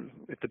questions about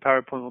if the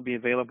PowerPoint will be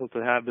available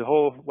to have. The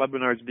whole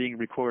webinar is being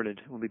recorded.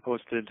 It will be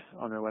posted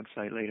on our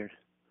website later.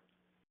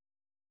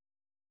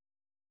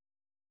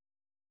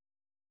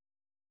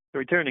 So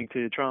returning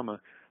to trauma.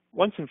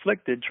 Once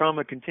inflicted,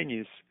 trauma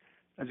continues.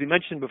 As we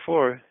mentioned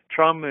before,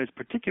 trauma is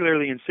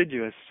particularly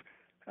insidious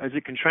as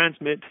it can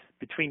transmit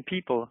between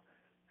people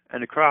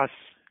and across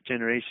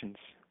generations.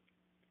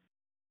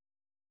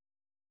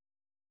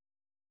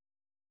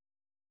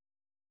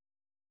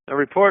 A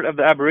report of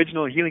the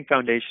Aboriginal Healing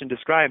Foundation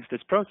describes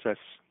this process.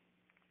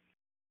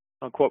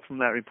 I'll quote from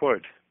that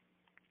report.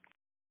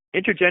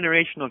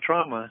 "Intergenerational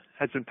trauma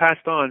has been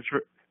passed on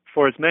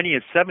for as many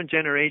as 7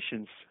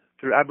 generations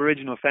through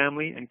Aboriginal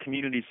family and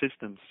community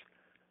systems.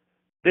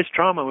 This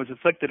trauma was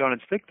inflicted on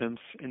its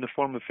victims in the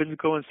form of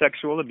physical and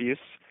sexual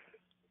abuse,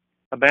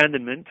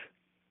 abandonment,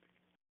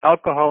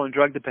 alcohol and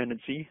drug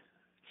dependency,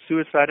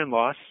 suicide and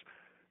loss,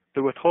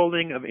 the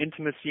withholding of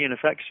intimacy and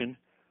affection,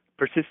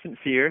 persistent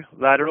fear,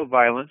 lateral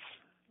violence,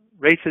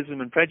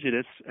 racism and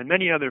prejudice, and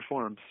many other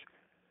forms.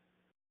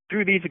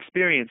 Through these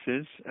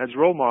experiences, as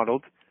role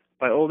modeled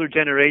by older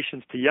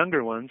generations to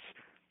younger ones,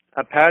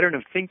 a pattern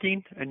of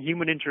thinking and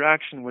human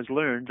interaction was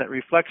learned that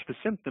reflects the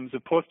symptoms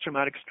of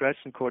post-traumatic stress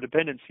and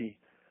codependency.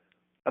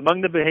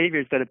 Among the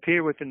behaviors that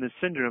appear within this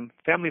syndrome,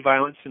 family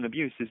violence and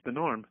abuse is the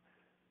norm.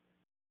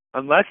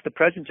 Unless the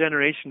present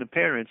generation of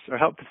parents are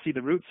helped to see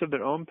the roots of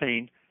their own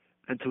pain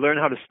and to learn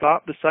how to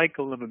stop the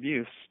cycle of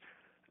abuse,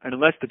 and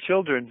unless the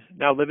children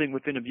now living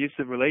within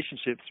abusive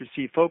relationships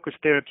receive focused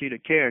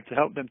therapeutic care to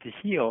help them to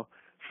heal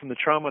from the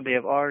trauma they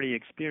have already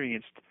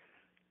experienced,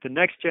 the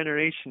next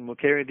generation will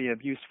carry the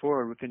abuse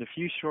forward within a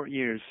few short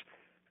years,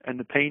 and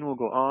the pain will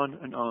go on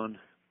and on."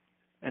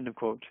 End of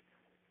quote.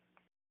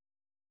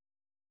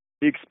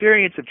 The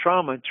experience of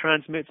trauma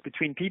transmits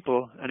between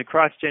people and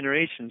across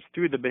generations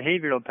through the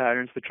behavioral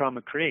patterns the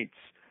trauma creates,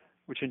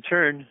 which in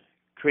turn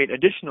create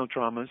additional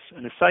traumas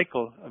and a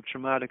cycle of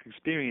traumatic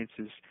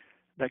experiences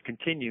that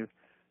continue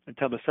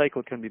until the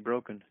cycle can be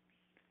broken.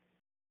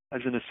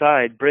 As an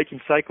aside, breaking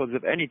cycles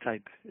of any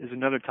type is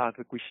another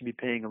topic we should be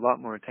paying a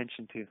lot more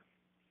attention to.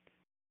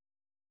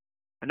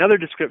 Another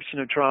description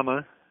of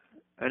trauma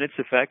and its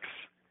effects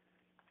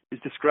is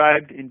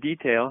described in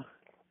detail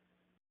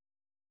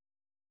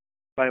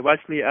by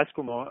Wesley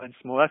Eskimo and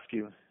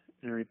Smolescu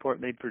in a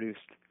report they produced.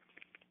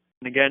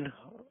 And again,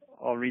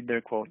 I'll read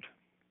their quote.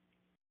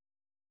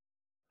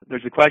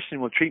 There's a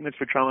question, will treatments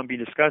for trauma be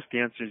discussed? The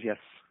answer is yes.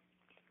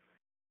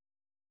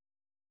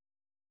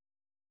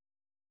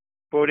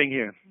 Quoting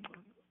here,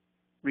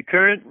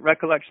 recurrent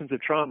recollections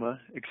of trauma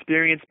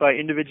experienced by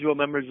individual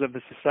members of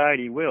the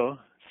society will,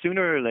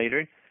 sooner or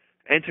later,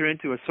 enter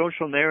into a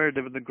social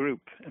narrative of the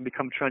group and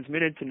become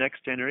transmitted to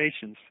next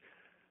generations.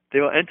 They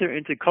will enter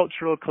into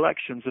cultural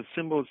collections of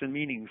symbols and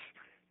meanings,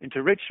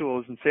 into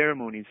rituals and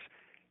ceremonies,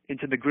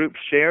 into the group's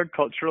shared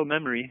cultural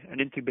memory,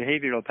 and into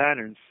behavioral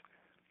patterns.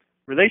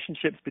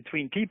 Relationships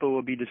between people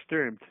will be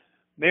disturbed.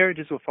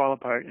 Marriages will fall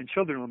apart and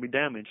children will be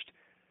damaged.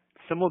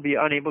 Some will be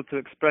unable to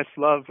express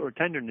love or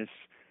tenderness,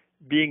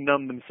 being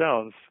numb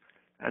themselves,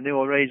 and they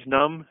will raise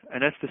numb,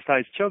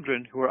 anesthetized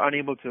children who are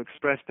unable to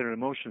express their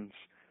emotions.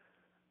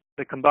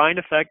 The combined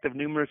effect of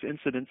numerous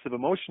incidents of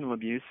emotional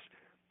abuse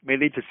may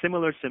lead to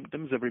similar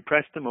symptoms of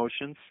repressed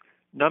emotions,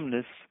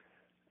 numbness,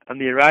 and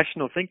the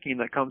irrational thinking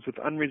that comes with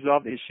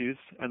unresolved issues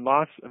and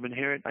loss of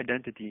inherent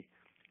identity.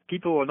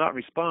 People will not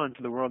respond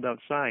to the world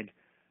outside.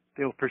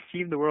 They will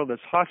perceive the world as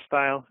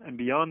hostile and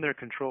beyond their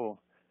control.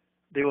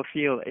 They will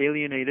feel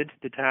alienated,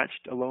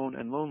 detached, alone,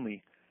 and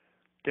lonely.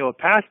 They will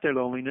pass their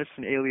loneliness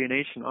and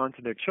alienation on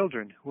to their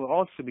children, who will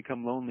also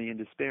become lonely and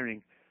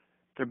despairing.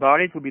 Their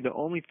bodies will be the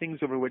only things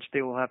over which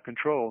they will have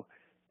control,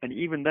 and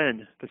even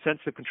then, the sense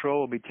of control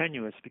will be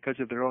tenuous because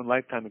of their own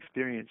lifetime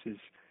experiences.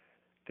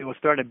 They will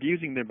start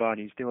abusing their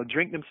bodies. They will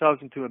drink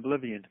themselves into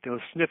oblivion. They will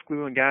sniff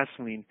glue and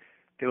gasoline.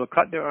 They will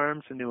cut their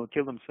arms and they will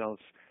kill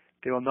themselves.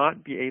 They will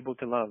not be able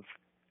to love.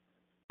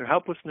 Their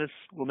helplessness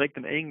will make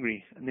them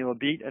angry, and they will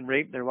beat and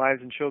rape their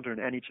wives and children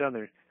and each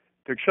other.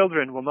 Their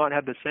children will not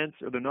have the sense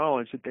or the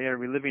knowledge that they are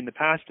reliving the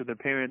past of their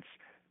parents,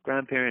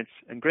 grandparents,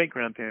 and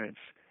great-grandparents.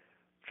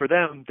 For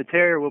them, the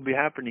terror will be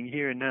happening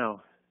here and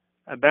now.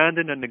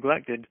 Abandoned and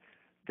neglected,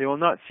 they will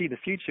not see the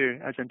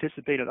future as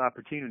anticipated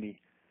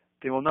opportunity.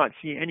 They will not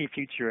see any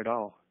future at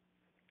all.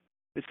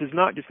 This is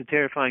not just a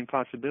terrifying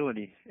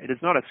possibility. It is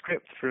not a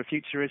script for a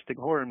futuristic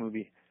horror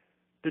movie.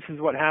 This is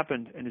what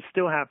happened and is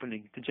still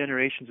happening to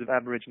generations of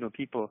Aboriginal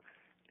people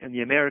in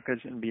the Americas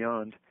and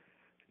beyond,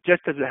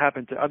 just as it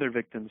happened to other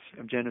victims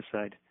of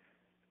genocide.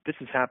 This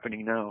is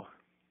happening now.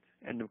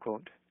 End of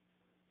quote.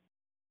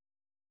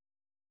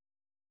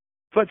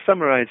 So let's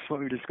summarize what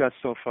we've discussed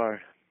so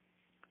far.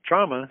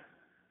 Trauma,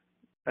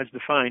 as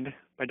defined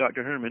by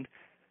Dr. Herman,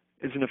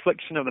 is an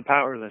affliction of the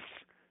powerless,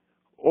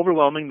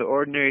 overwhelming the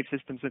ordinary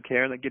systems of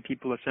care that give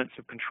people a sense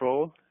of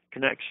control,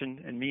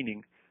 connection, and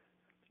meaning.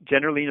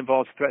 Generally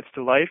involves threats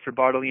to life or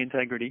bodily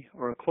integrity,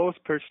 or a close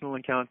personal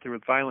encounter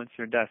with violence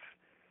or death.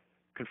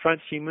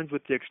 Confronts humans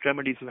with the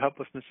extremities of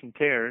helplessness and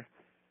terror,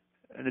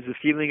 and is a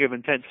feeling of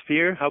intense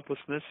fear,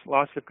 helplessness,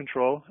 loss of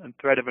control, and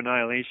threat of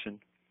annihilation.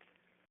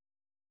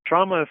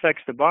 Trauma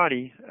affects the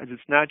body as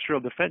its natural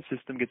defense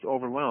system gets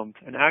overwhelmed,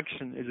 and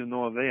action is of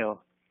no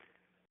avail.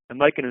 And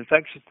like an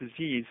infectious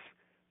disease,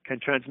 can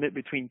transmit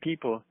between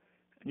people,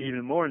 and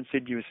even more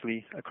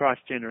insidiously across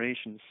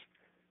generations.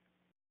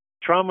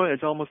 Trauma is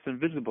almost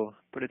invisible,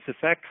 but its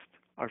effects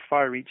are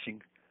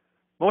far-reaching.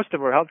 Most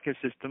of our healthcare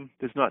system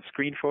does not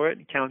screen for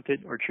it, count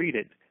it, or treat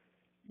it,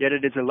 yet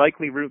it is a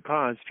likely root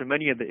cause for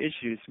many of the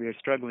issues we are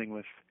struggling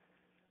with.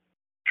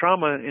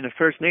 Trauma in a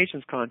First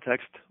Nations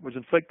context was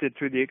inflicted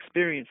through the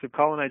experience of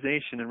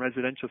colonization and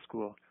residential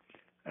school,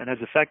 and has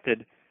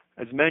affected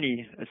as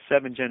many as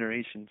 7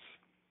 generations.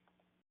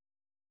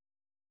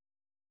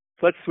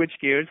 So let's switch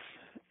gears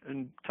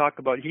and talk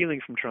about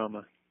healing from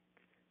trauma.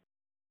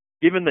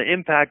 Given the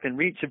impact and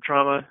reach of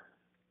trauma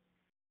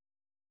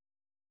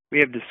we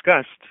have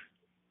discussed,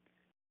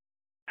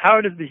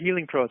 how does the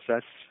healing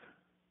process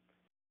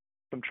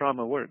from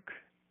trauma work?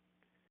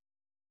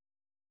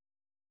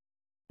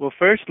 We'll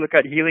first look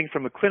at healing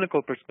from a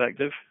clinical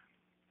perspective,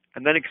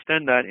 and then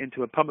extend that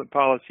into a public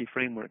policy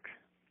framework.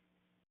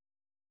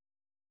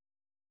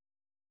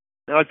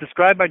 Now, as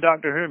described by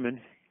Dr.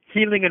 Herman,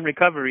 healing and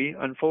recovery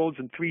unfolds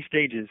in 3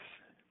 stages.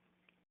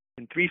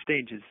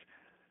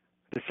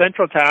 The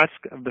central task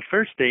of the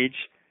first stage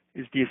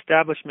is the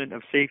establishment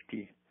of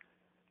safety.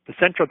 The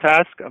central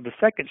task of the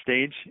second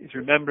stage is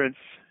remembrance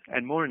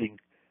and mourning.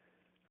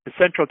 The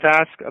central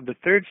task of the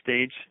third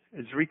stage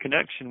is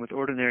reconnection with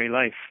ordinary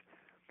life.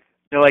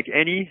 Now, like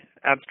any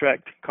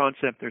abstract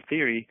concept or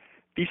theory,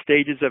 these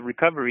stages of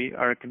recovery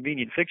are a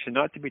convenient fiction,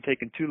 not to be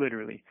taken too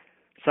literally.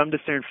 Some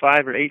discern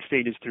 5 or 8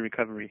 stages to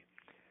recovery.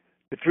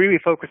 The 3 we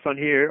focus on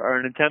here are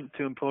an attempt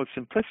to impose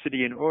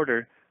simplicity and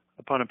order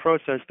upon a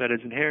process that is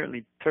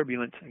inherently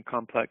turbulent and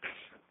complex.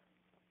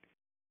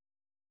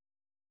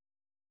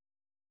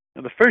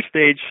 Now, the first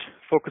stage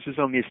focuses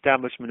on the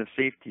establishment of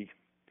safety.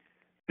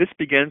 This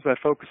begins by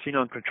focusing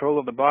on control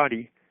of the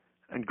body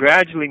and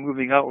gradually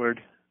moving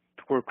outward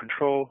toward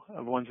control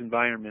of one's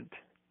environment.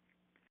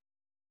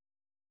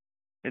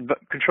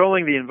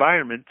 Controlling the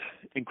environment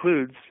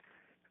includes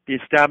the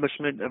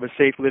establishment of a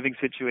safe living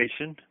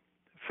situation,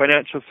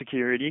 financial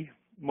security,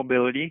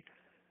 mobility,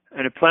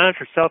 and a plan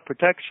for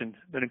self-protection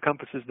that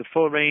encompasses the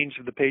full range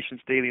of the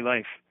patient's daily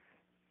life.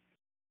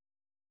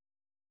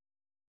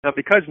 Now,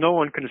 because no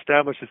one can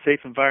establish a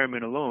safe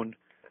environment alone,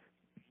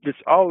 this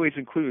always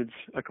includes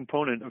a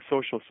component of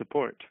social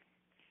support.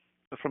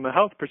 But from a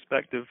health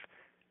perspective,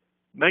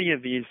 many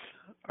of these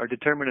are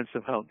determinants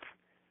of health.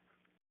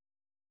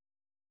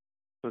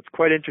 So it's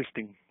quite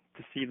interesting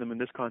to see them in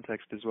this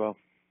context as well.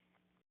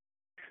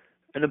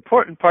 An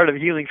important part of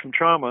healing from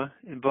trauma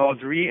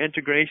involves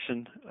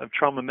reintegration of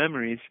trauma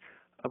memories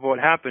of what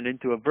happened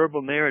into a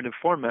verbal narrative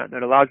format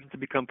that allows it to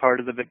become part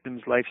of the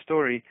victim's life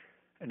story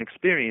and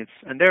experience,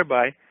 and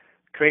thereby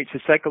creates a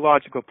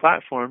psychological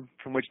platform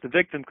from which the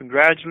victim can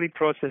gradually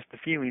process the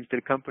feelings that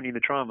accompany the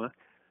trauma,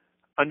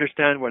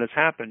 understand what has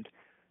happened,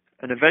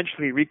 and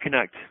eventually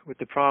reconnect with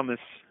the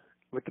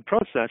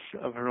process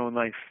of her own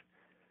life.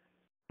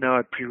 Now,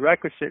 a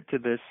prerequisite to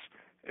this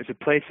is a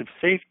place of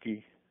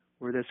safety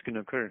where this can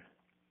occur.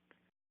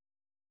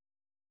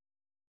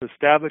 So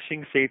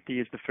establishing safety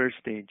is the first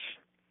stage.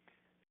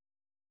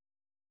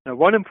 Now,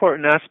 one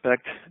important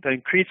aspect that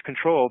increased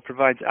control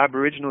provides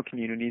Aboriginal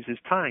communities is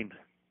time.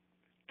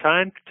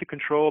 Time to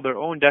control their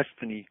own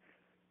destiny,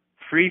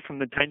 free from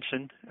the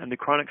tension and the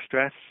chronic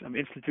stress of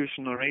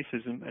institutional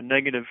racism and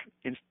negative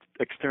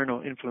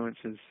external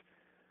influences.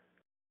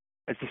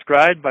 As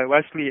described by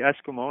Wesley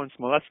Eskimo and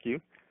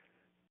Smolescu,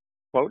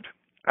 quote,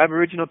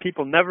 Aboriginal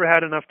people never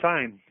had enough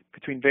time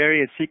between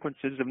various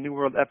sequences of New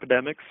World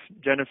epidemics,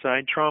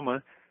 genocide,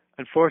 trauma,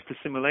 and forced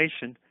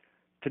assimilation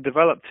to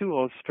develop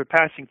tools for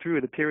passing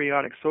through the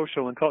periodic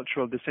social and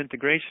cultural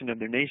disintegration of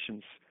their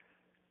nations.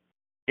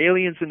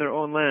 Aliens in their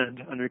own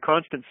land, under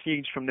constant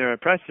siege from their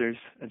oppressors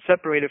and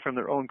separated from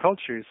their own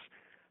cultures,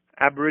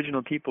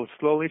 Aboriginal people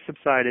slowly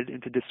subsided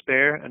into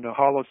despair and a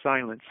hollow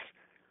silence,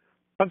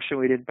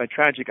 punctuated by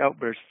tragic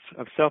outbursts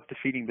of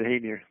self-defeating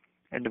behavior.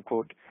 End of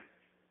quote.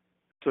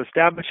 So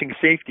establishing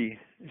safety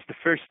is the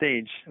first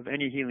stage of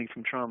any healing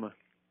from trauma.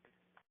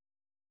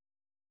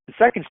 The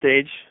second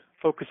stage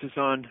focuses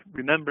on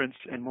remembrance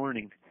and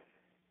mourning.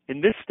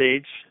 In this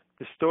stage,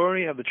 the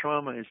story of the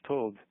trauma is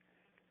told.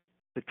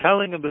 The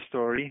telling of the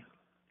story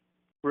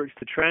works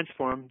to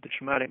transform the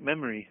traumatic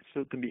memory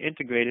so it can be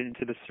integrated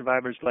into the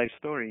survivor's life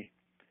story.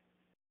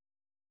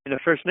 In a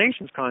First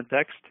Nations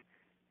context,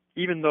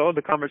 even though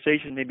the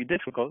conversation may be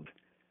difficult,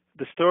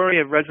 the story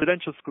of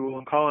residential school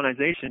and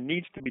colonization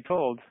needs to be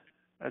told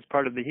as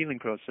part of the healing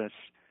process.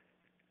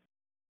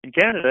 In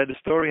Canada, the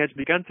story has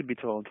begun to be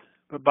told,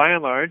 but by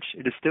and large,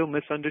 it is still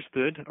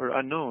misunderstood or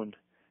unknown.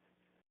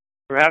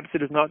 Perhaps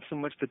it is not so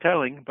much the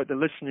telling, but the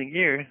listening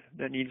ear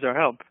that needs our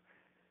help.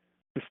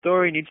 The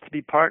story needs to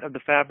be part of the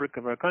fabric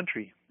of our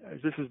country,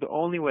 as this is the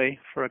only way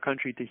for our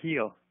country to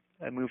heal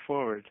and move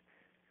forward.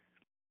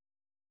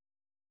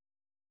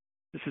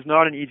 This is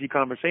not an easy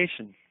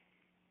conversation.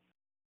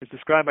 As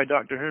described by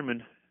Dr.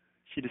 Herman,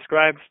 she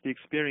describes the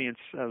experience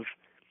of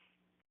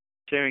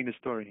sharing the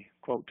story,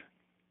 quote,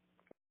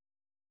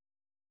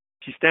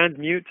 she stands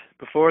mute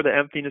before the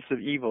emptiness of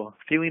evil,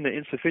 feeling the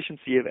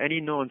insufficiency of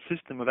any known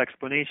system of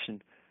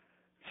explanation.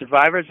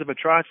 Survivors of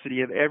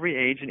atrocity of every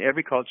age and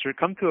every culture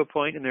come to a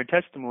point in their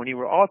testimony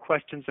where all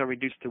questions are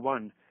reduced to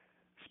one,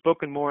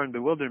 spoken more in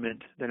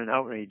bewilderment than in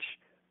outrage.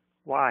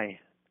 Why?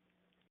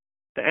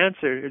 The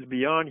answer is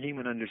beyond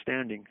human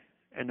understanding.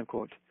 End of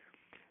quote.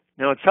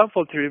 Now it's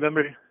helpful to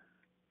remember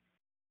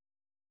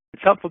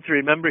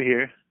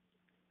here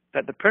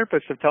that the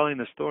purpose of telling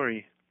the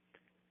story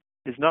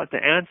is not to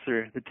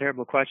answer the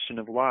terrible question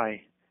of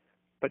why,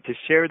 but to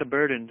share the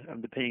burden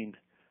of the pain.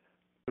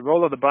 The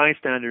role of the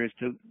bystander is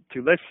to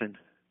listen,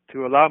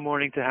 to allow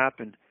mourning to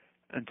happen,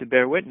 and to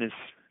bear witness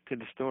to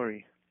the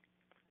story.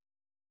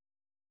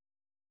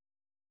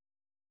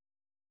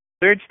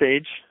 Third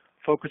stage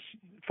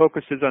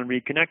focuses on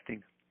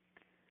reconnecting.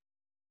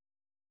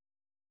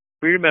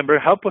 We remember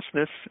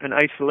helplessness and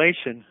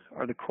isolation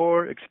are the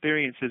core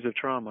experiences of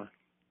trauma.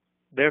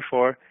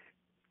 Therefore,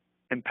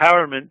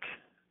 empowerment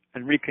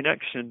and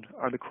reconnection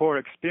are the core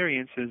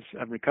experiences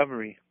of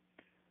recovery.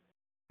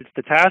 It's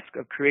the task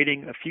of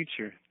creating a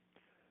future.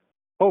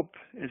 Hope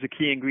is a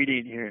key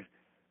ingredient here.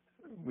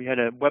 We had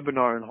a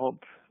webinar on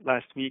hope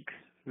last week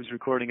whose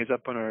recording is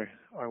up on our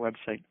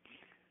website.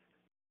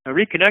 Now,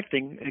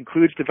 reconnecting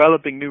includes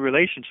developing new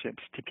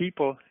relationships to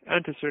people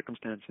and to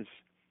circumstances.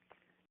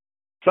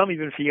 Some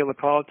even feel a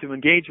call to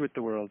engage with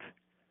the world.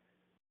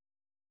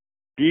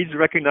 These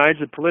recognize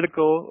a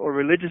political or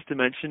religious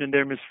dimension in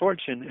their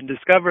misfortune and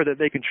discover that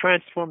they can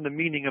transform the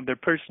meaning of their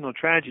personal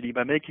tragedy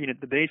by making it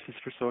the basis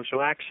for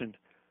social action.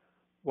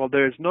 While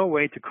there is no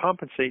way to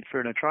compensate for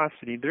an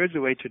atrocity, there is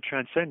a way to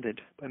transcend it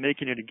by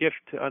making it a gift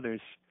to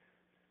others.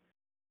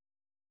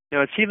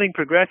 Now, as healing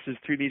progresses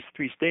through these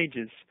three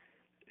stages,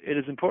 it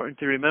is important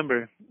to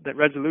remember that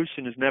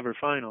resolution is never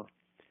final.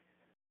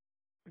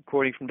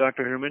 Quoting from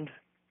Dr. Herman,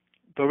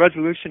 though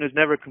resolution is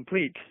never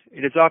complete,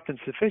 it is often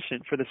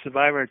sufficient for the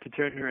survivor to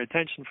turn her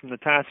attention from the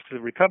tasks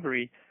of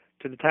recovery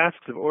to the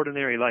tasks of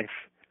ordinary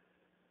life.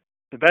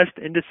 The best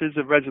indices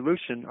of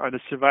resolution are the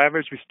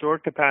survivor's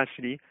restored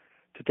capacity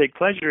to take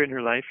pleasure in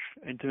her life,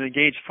 and to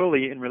engage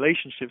fully in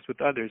relationships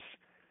with others.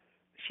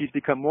 She's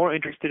become more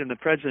interested in the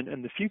present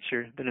and the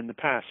future than in the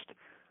past,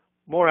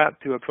 more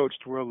apt to approach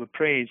the world with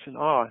praise and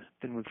awe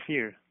than with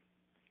fear.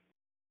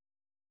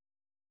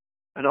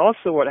 And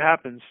also what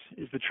happens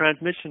is the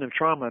transmission of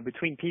trauma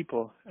between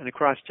people and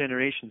across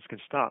generations can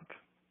stop.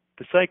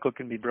 The cycle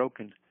can be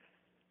broken,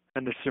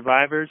 and the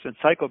survivors and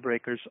cycle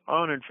breakers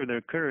honored for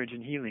their courage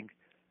and healing,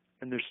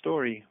 and their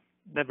story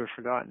never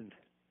forgotten.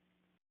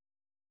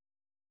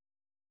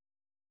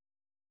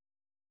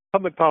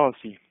 Public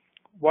policy.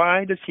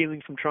 Why does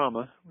healing from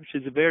trauma, which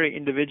is a very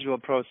individual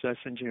process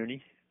and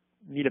journey,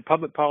 need a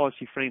public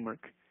policy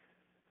framework?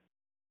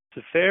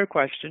 It's a fair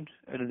question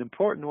and an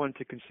important one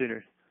to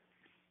consider.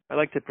 I'd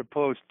like to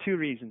propose two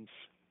reasons.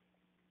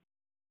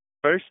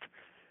 First,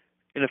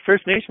 in a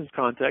First Nations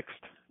context,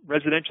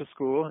 residential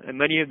school and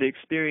many of the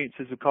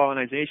experiences of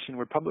colonization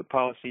were public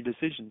policy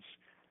decisions.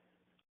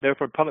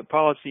 Therefore, public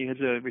policy has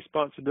a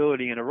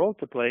responsibility and a role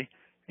to play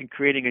in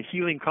creating a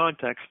healing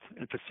context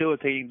and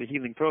facilitating the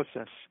healing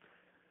process.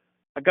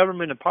 A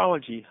government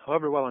apology,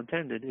 however well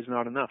intended, is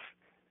not enough.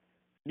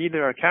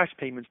 Neither are cash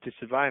payments to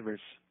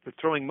survivors, but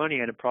throwing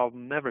money at a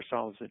problem never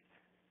solves it.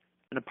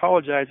 And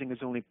apologizing is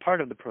only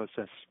part of the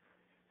process.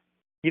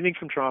 Healing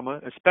from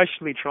trauma,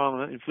 especially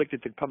trauma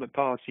inflicted through public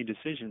policy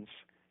decisions,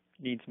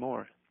 needs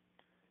more.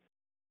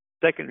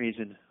 Second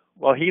reason,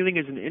 while healing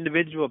is an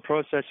individual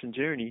process and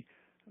journey,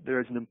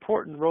 there is an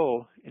important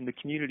role in the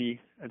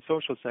community and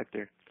social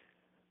sector.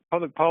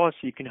 Public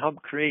policy can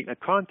help create a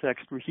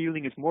context where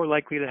healing is more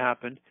likely to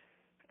happen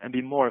and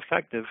be more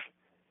effective,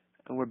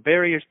 and where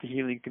barriers to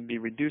healing can be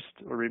reduced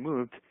or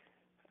removed,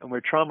 and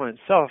where trauma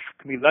itself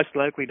can be less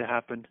likely to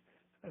happen,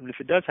 and if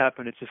it does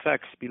happen, its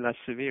effects be less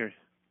severe.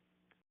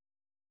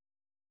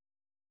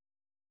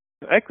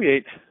 Now,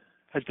 Equiate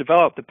has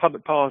developed a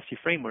public policy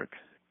framework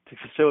to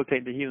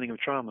facilitate the healing of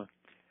trauma.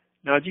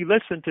 Now, as you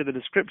listen to the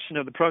description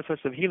of the process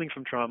of healing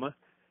from trauma,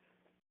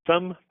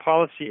 some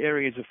policy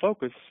areas of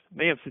focus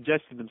may have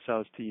suggested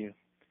themselves to you.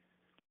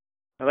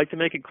 I'd like to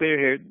make it clear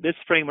here, this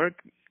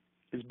framework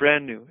is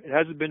brand new. It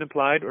hasn't been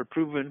applied or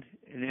proven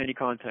in any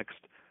context.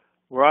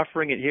 We're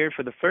offering it here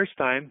for the first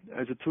time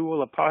as a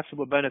tool of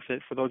possible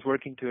benefit for those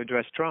working to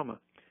address trauma.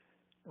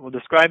 We'll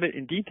describe it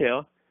in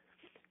detail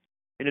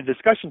in a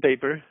discussion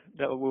paper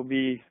that we'll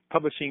be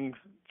publishing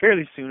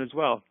fairly soon as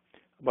well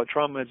about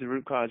trauma as a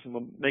root cause, and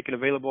we'll make it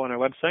available on our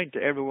website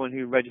to everyone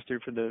who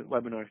registered for the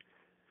webinar.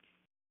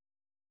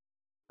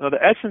 Now,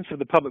 the essence of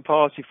the public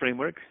policy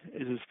framework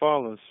is as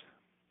follows.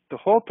 The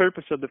whole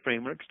purpose of the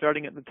framework,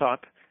 starting at the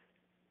top,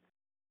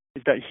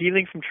 is that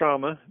healing from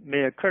trauma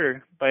may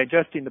occur by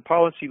adjusting the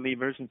policy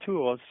levers and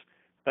tools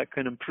that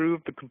can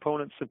improve the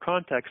components of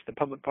context that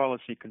public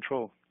policy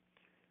control.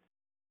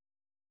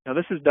 Now,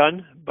 this is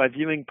done by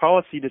viewing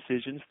policy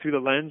decisions through the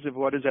lens of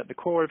what is at the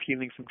core of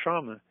healing from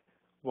trauma.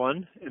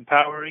 1,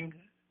 empowerment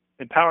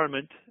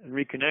and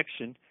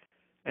reconnection,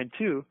 and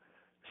 2,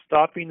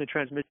 stopping the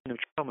transmission of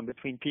trauma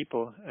between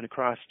people and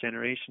across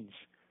generations.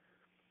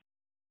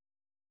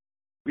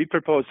 We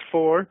propose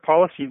 4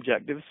 policy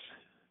objectives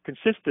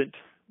consistent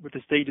with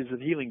the stages of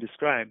healing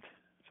described.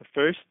 So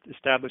first,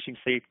 establishing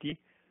safety.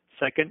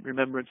 Second,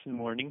 remembrance and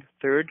mourning.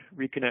 Third,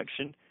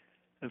 reconnection.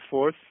 And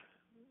fourth,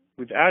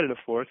 we've added a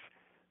fourth,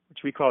 which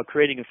we call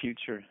creating a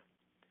future.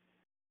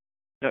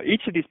 Now,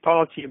 each of these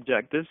policy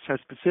objectives has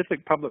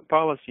specific public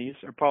policies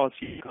or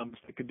policy outcomes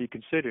that could be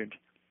considered.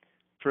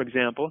 For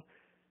example,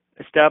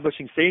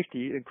 establishing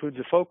safety includes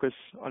a focus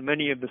on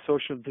many of the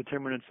social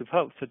determinants of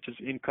health, such as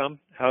income,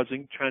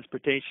 housing,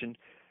 transportation,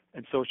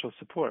 and social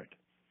support.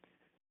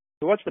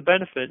 So what's the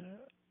benefit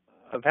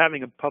of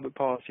having a public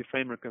policy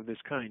framework of this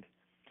kind?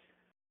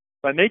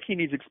 By making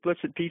these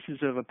explicit pieces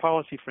of a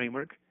policy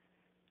framework,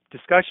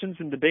 discussions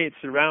and debates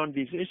around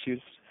these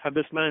issues have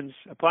this lens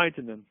applied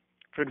to them.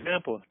 For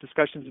example,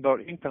 discussions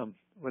about income,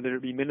 whether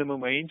it be minimum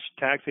wage,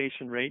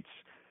 taxation rates,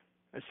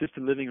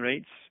 assisted living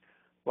rates,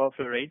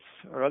 welfare rates,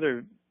 or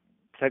other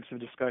types of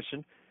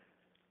discussion,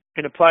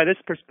 can apply this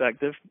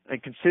perspective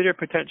and consider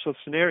potential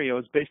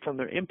scenarios based on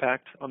their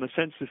impact on the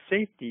sense of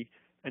safety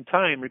and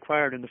time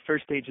required in the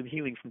first stage of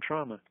healing from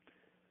trauma.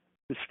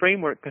 This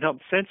framework can help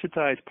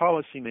sensitize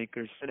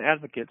policymakers and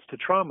advocates to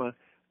trauma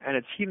and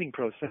its healing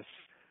process,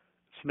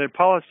 so their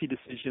policy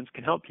decisions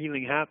can help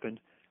healing happen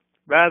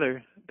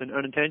rather than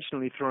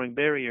unintentionally throwing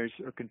barriers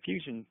or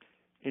confusion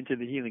into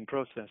the healing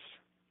process.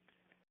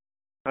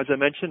 As I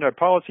mentioned, our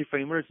policy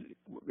framework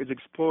is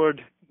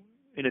explored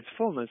in its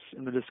fullness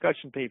in the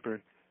discussion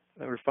paper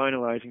that we're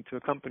finalizing to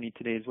accompany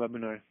today's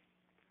webinar.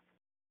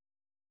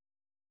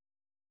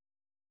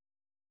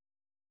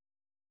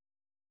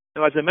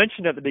 Now, as I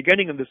mentioned at the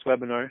beginning of this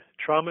webinar,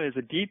 trauma is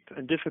a deep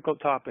and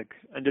difficult topic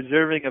and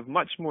deserving of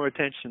much more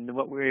attention than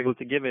what we were able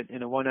to give it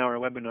in a 1-hour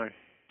webinar.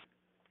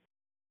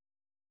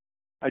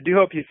 I do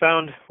hope you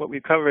found what we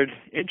covered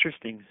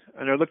interesting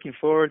and are looking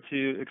forward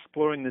to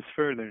exploring this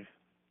further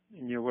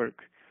in your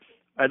work.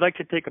 I'd like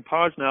to take a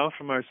pause now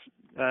from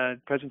our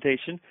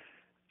presentation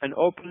and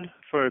open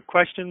for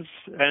questions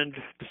and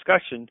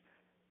discussion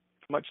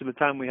for much of the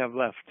time we have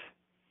left.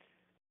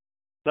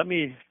 Let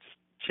me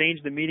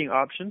change the meeting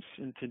options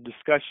into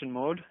discussion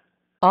mode.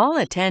 All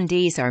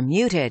attendees are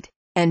muted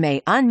and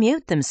may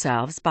unmute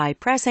themselves by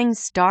pressing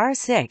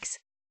 *6.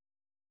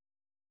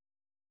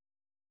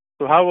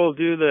 So how we'll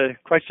do the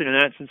question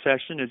and answer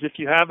session is if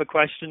you have a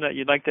question that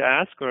you'd like to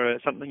ask or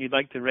something you'd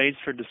like to raise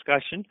for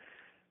discussion,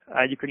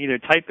 you can either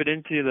type it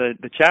into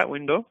the chat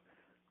window,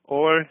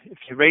 or if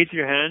you raise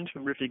your hand,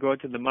 remember if you go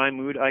to the My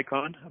Mood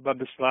icon above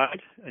the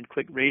slide and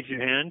click Raise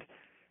Your Hand,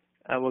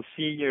 we'll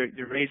see your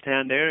raised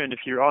hand there. And if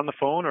you're on the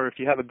phone or if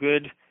you have a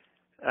good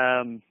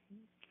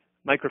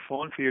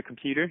microphone for your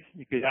computer,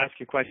 you could ask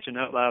your question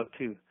out loud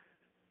too.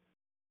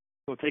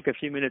 We'll take a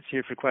few minutes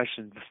here for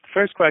questions. The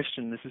first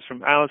question, this is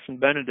from Alison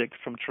Benedict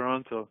from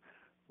Toronto.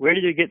 Where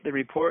did you get the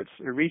reports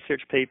or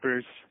research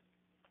papers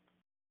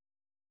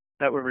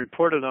that were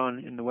reported on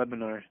in the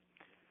webinar?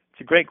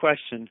 It's a great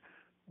question.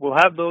 We'll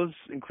have those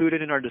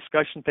included in our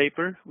discussion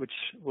paper, which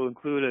will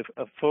include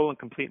a full and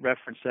complete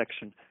reference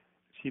section.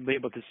 So you'll be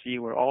able to see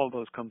where all of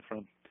those come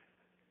from.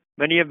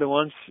 Many of the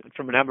ones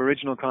from an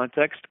Aboriginal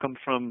context come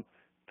from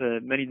the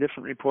many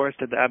different reports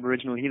that the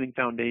Aboriginal Healing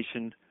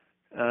Foundation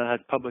has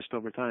published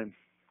over time.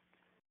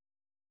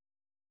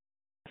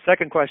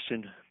 Second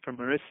question from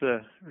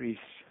Marissa Reese.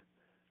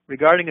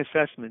 Regarding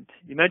assessment,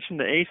 you mentioned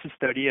the ACEs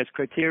study as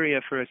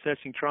criteria for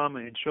assessing trauma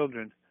in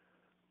children.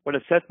 What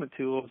assessment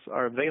tools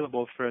are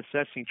available for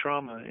assessing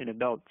trauma in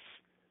adults?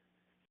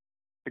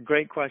 A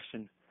great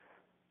question.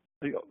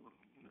 I'd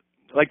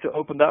like to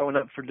open that one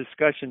up for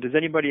discussion. Does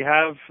anybody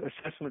have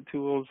assessment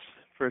tools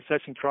for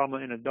assessing trauma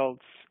in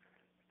adults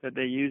that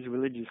they use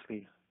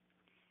religiously?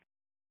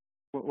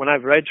 When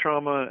I've read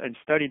trauma and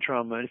studied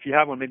trauma, and if you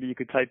have one, maybe you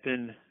could type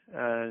in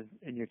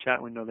your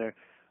chat window there.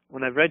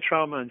 When I've read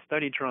trauma and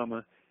studied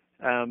trauma,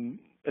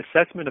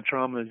 assessment of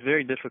trauma is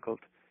very difficult,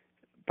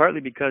 partly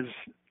because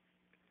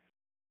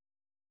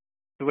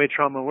the way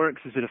trauma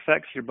works is it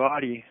affects your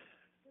body.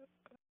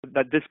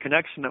 That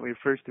disconnection that we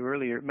referred to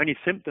earlier, many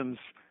symptoms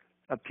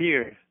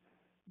appear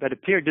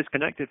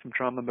disconnected from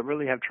trauma, but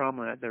really have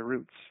trauma at their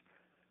roots.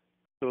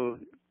 So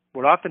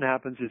what often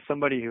happens is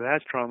somebody who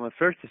has trauma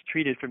first is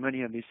treated for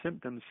many of these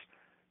symptoms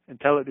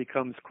until it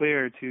becomes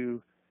clear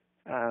to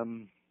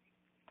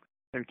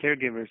their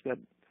caregivers that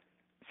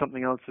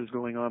something else is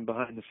going on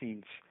behind the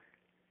scenes.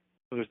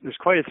 So there's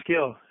quite a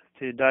skill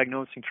to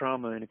diagnosing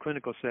trauma in a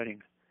clinical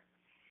setting.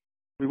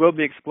 We will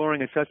be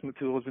exploring assessment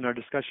tools in our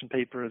discussion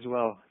paper as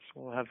well,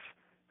 so we'll have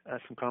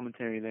some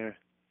commentary there.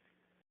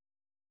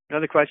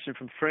 Another question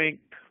from Frank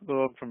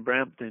Loeb from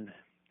Brampton.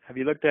 Have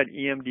you looked at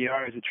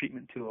EMDR as a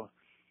treatment tool?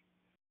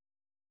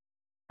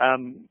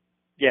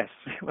 Yes,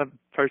 I've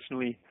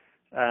personally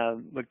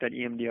looked at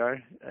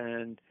EMDR,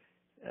 and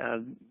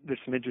there's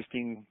some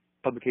interesting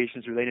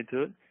publications related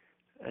to it.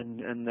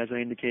 And as I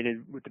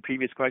indicated with the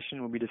previous question,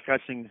 we'll be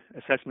discussing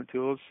assessment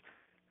tools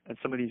and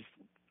some of these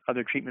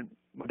other treatment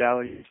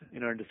modalities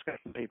in our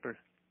discussion paper.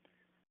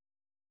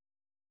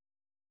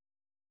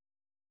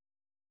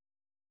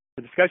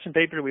 The discussion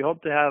paper we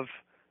hope to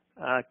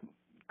have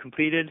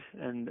completed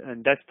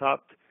and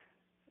desktoped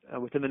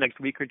within the next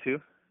week or two.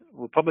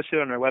 We'll publish it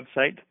on our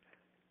website,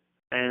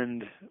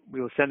 and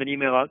we will send an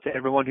email out to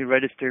everyone who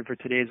registered for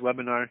today's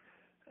webinar,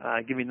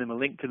 giving them a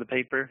link to the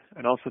paper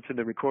and also to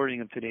the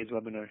recording of today's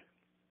webinar.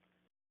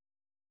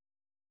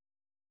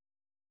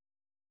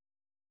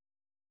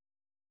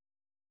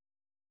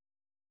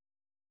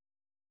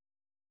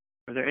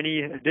 Are there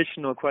any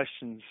additional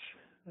questions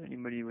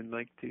anybody would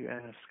like to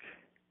ask?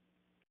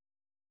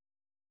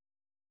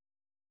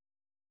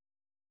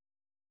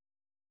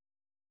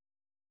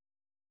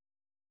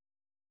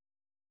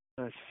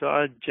 I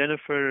saw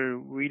Jennifer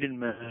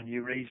Wiedenman,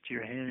 you raised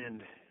your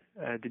hand.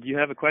 Did you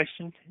have a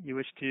question you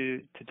wish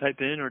to type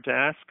in or to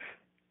ask?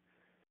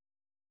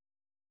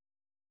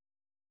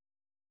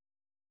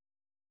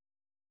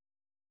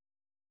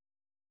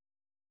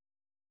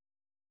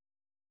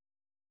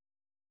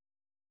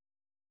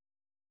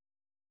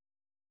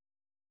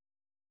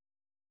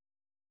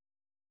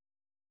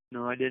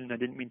 No, I didn't. I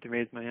didn't mean to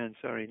raise my hand.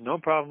 Sorry. No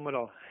problem at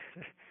all.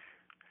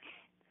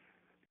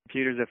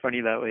 Computers are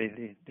funny that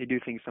way. They do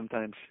things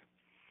sometimes.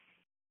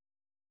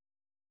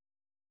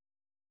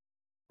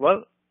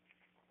 Well,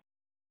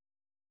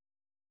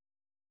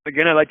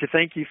 again, I'd like to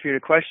thank you for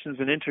your questions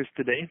and interest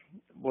today.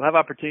 We'll have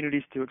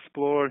opportunities to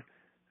explore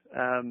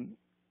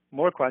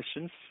more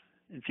questions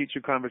in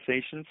future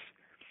conversations.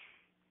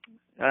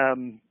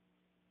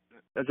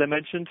 As I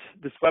mentioned,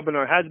 this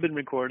webinar has been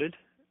recorded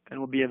and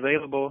will be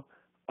available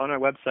on our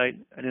website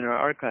and in our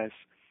archives.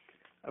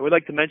 I would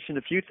like to mention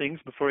a few things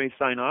before we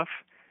sign off.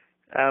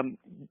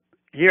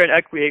 Here at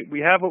Equiate, we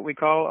have what we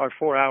call our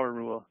 4-hour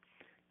rule.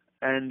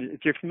 And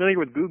if you're familiar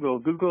with Google,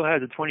 Google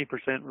has a 20%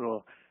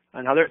 rule.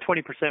 And how their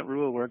 20%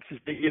 rule works is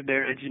they give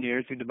their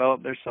engineers who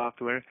develop their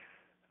software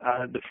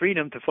the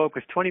freedom to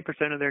focus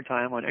 20% of their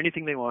time on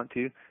anything they want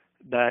to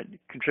that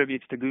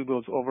contributes to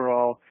Google's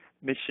overall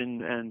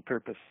mission and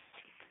purpose.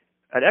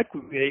 At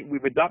Equiate,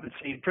 we've adopted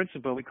the same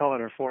principle. We call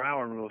it our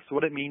 4-hour rule. So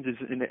what it means is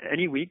in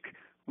any week,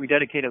 we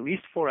dedicate at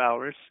least 4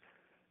 hours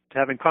to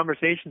having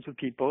conversations with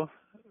people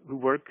who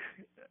work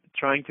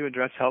trying to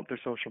address health or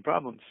social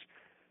problems.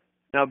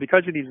 Now,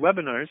 because of these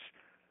webinars,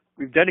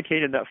 we've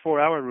dedicated that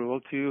 4-hour rule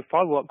to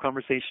follow-up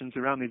conversations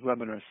around these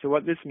webinars. So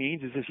what this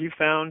means is if you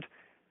found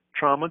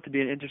trauma to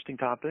be an interesting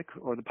topic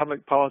or the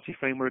public policy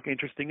framework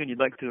interesting and you'd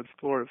like to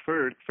explore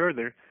it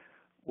further,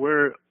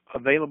 we're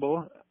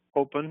available,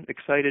 open,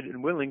 excited,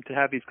 and willing to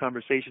have these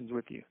conversations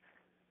with you.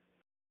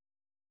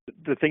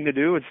 The thing to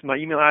do is my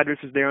email address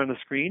is there on the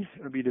screen.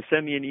 It would be to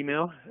send me an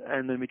email,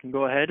 and then we can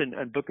go ahead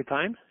and book a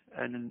time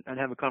and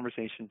have a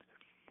conversation.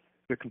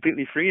 They're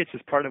completely free. It's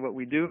just part of what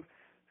we do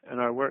and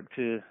our work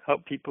to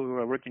help people who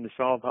are working to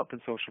solve health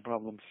and social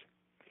problems.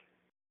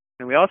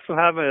 And we also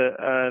have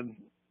a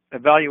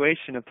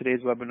evaluation of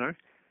today's webinar.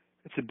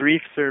 It's a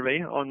brief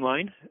survey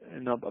online,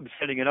 and I'll be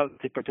sending it out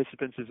to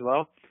participants as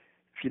well.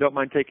 If you don't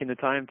mind taking the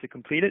time to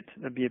complete it,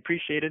 that'd be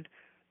appreciated.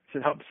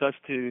 It helps us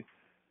to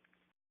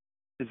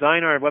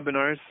design our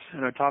webinars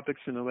and our topics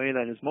in a way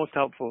that is most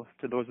helpful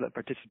to those that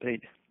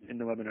participate in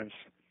the webinars.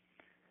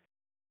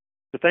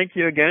 So thank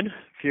you again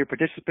for your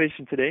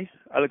participation today.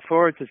 I look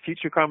forward to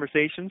future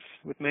conversations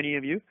with many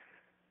of you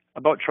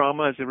about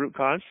trauma as a root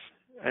cause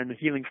and the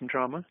healing from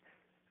trauma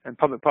and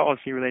public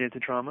policy related to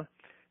trauma.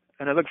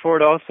 And I look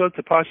forward also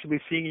to possibly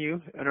seeing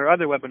you in our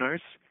other webinars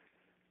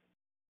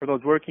for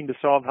those working to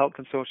solve health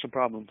and social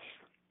problems.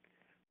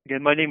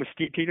 Again, my name is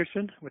Steve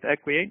Peterson with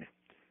Equiate,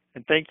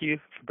 and thank you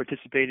for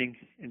participating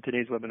in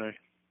today's webinar.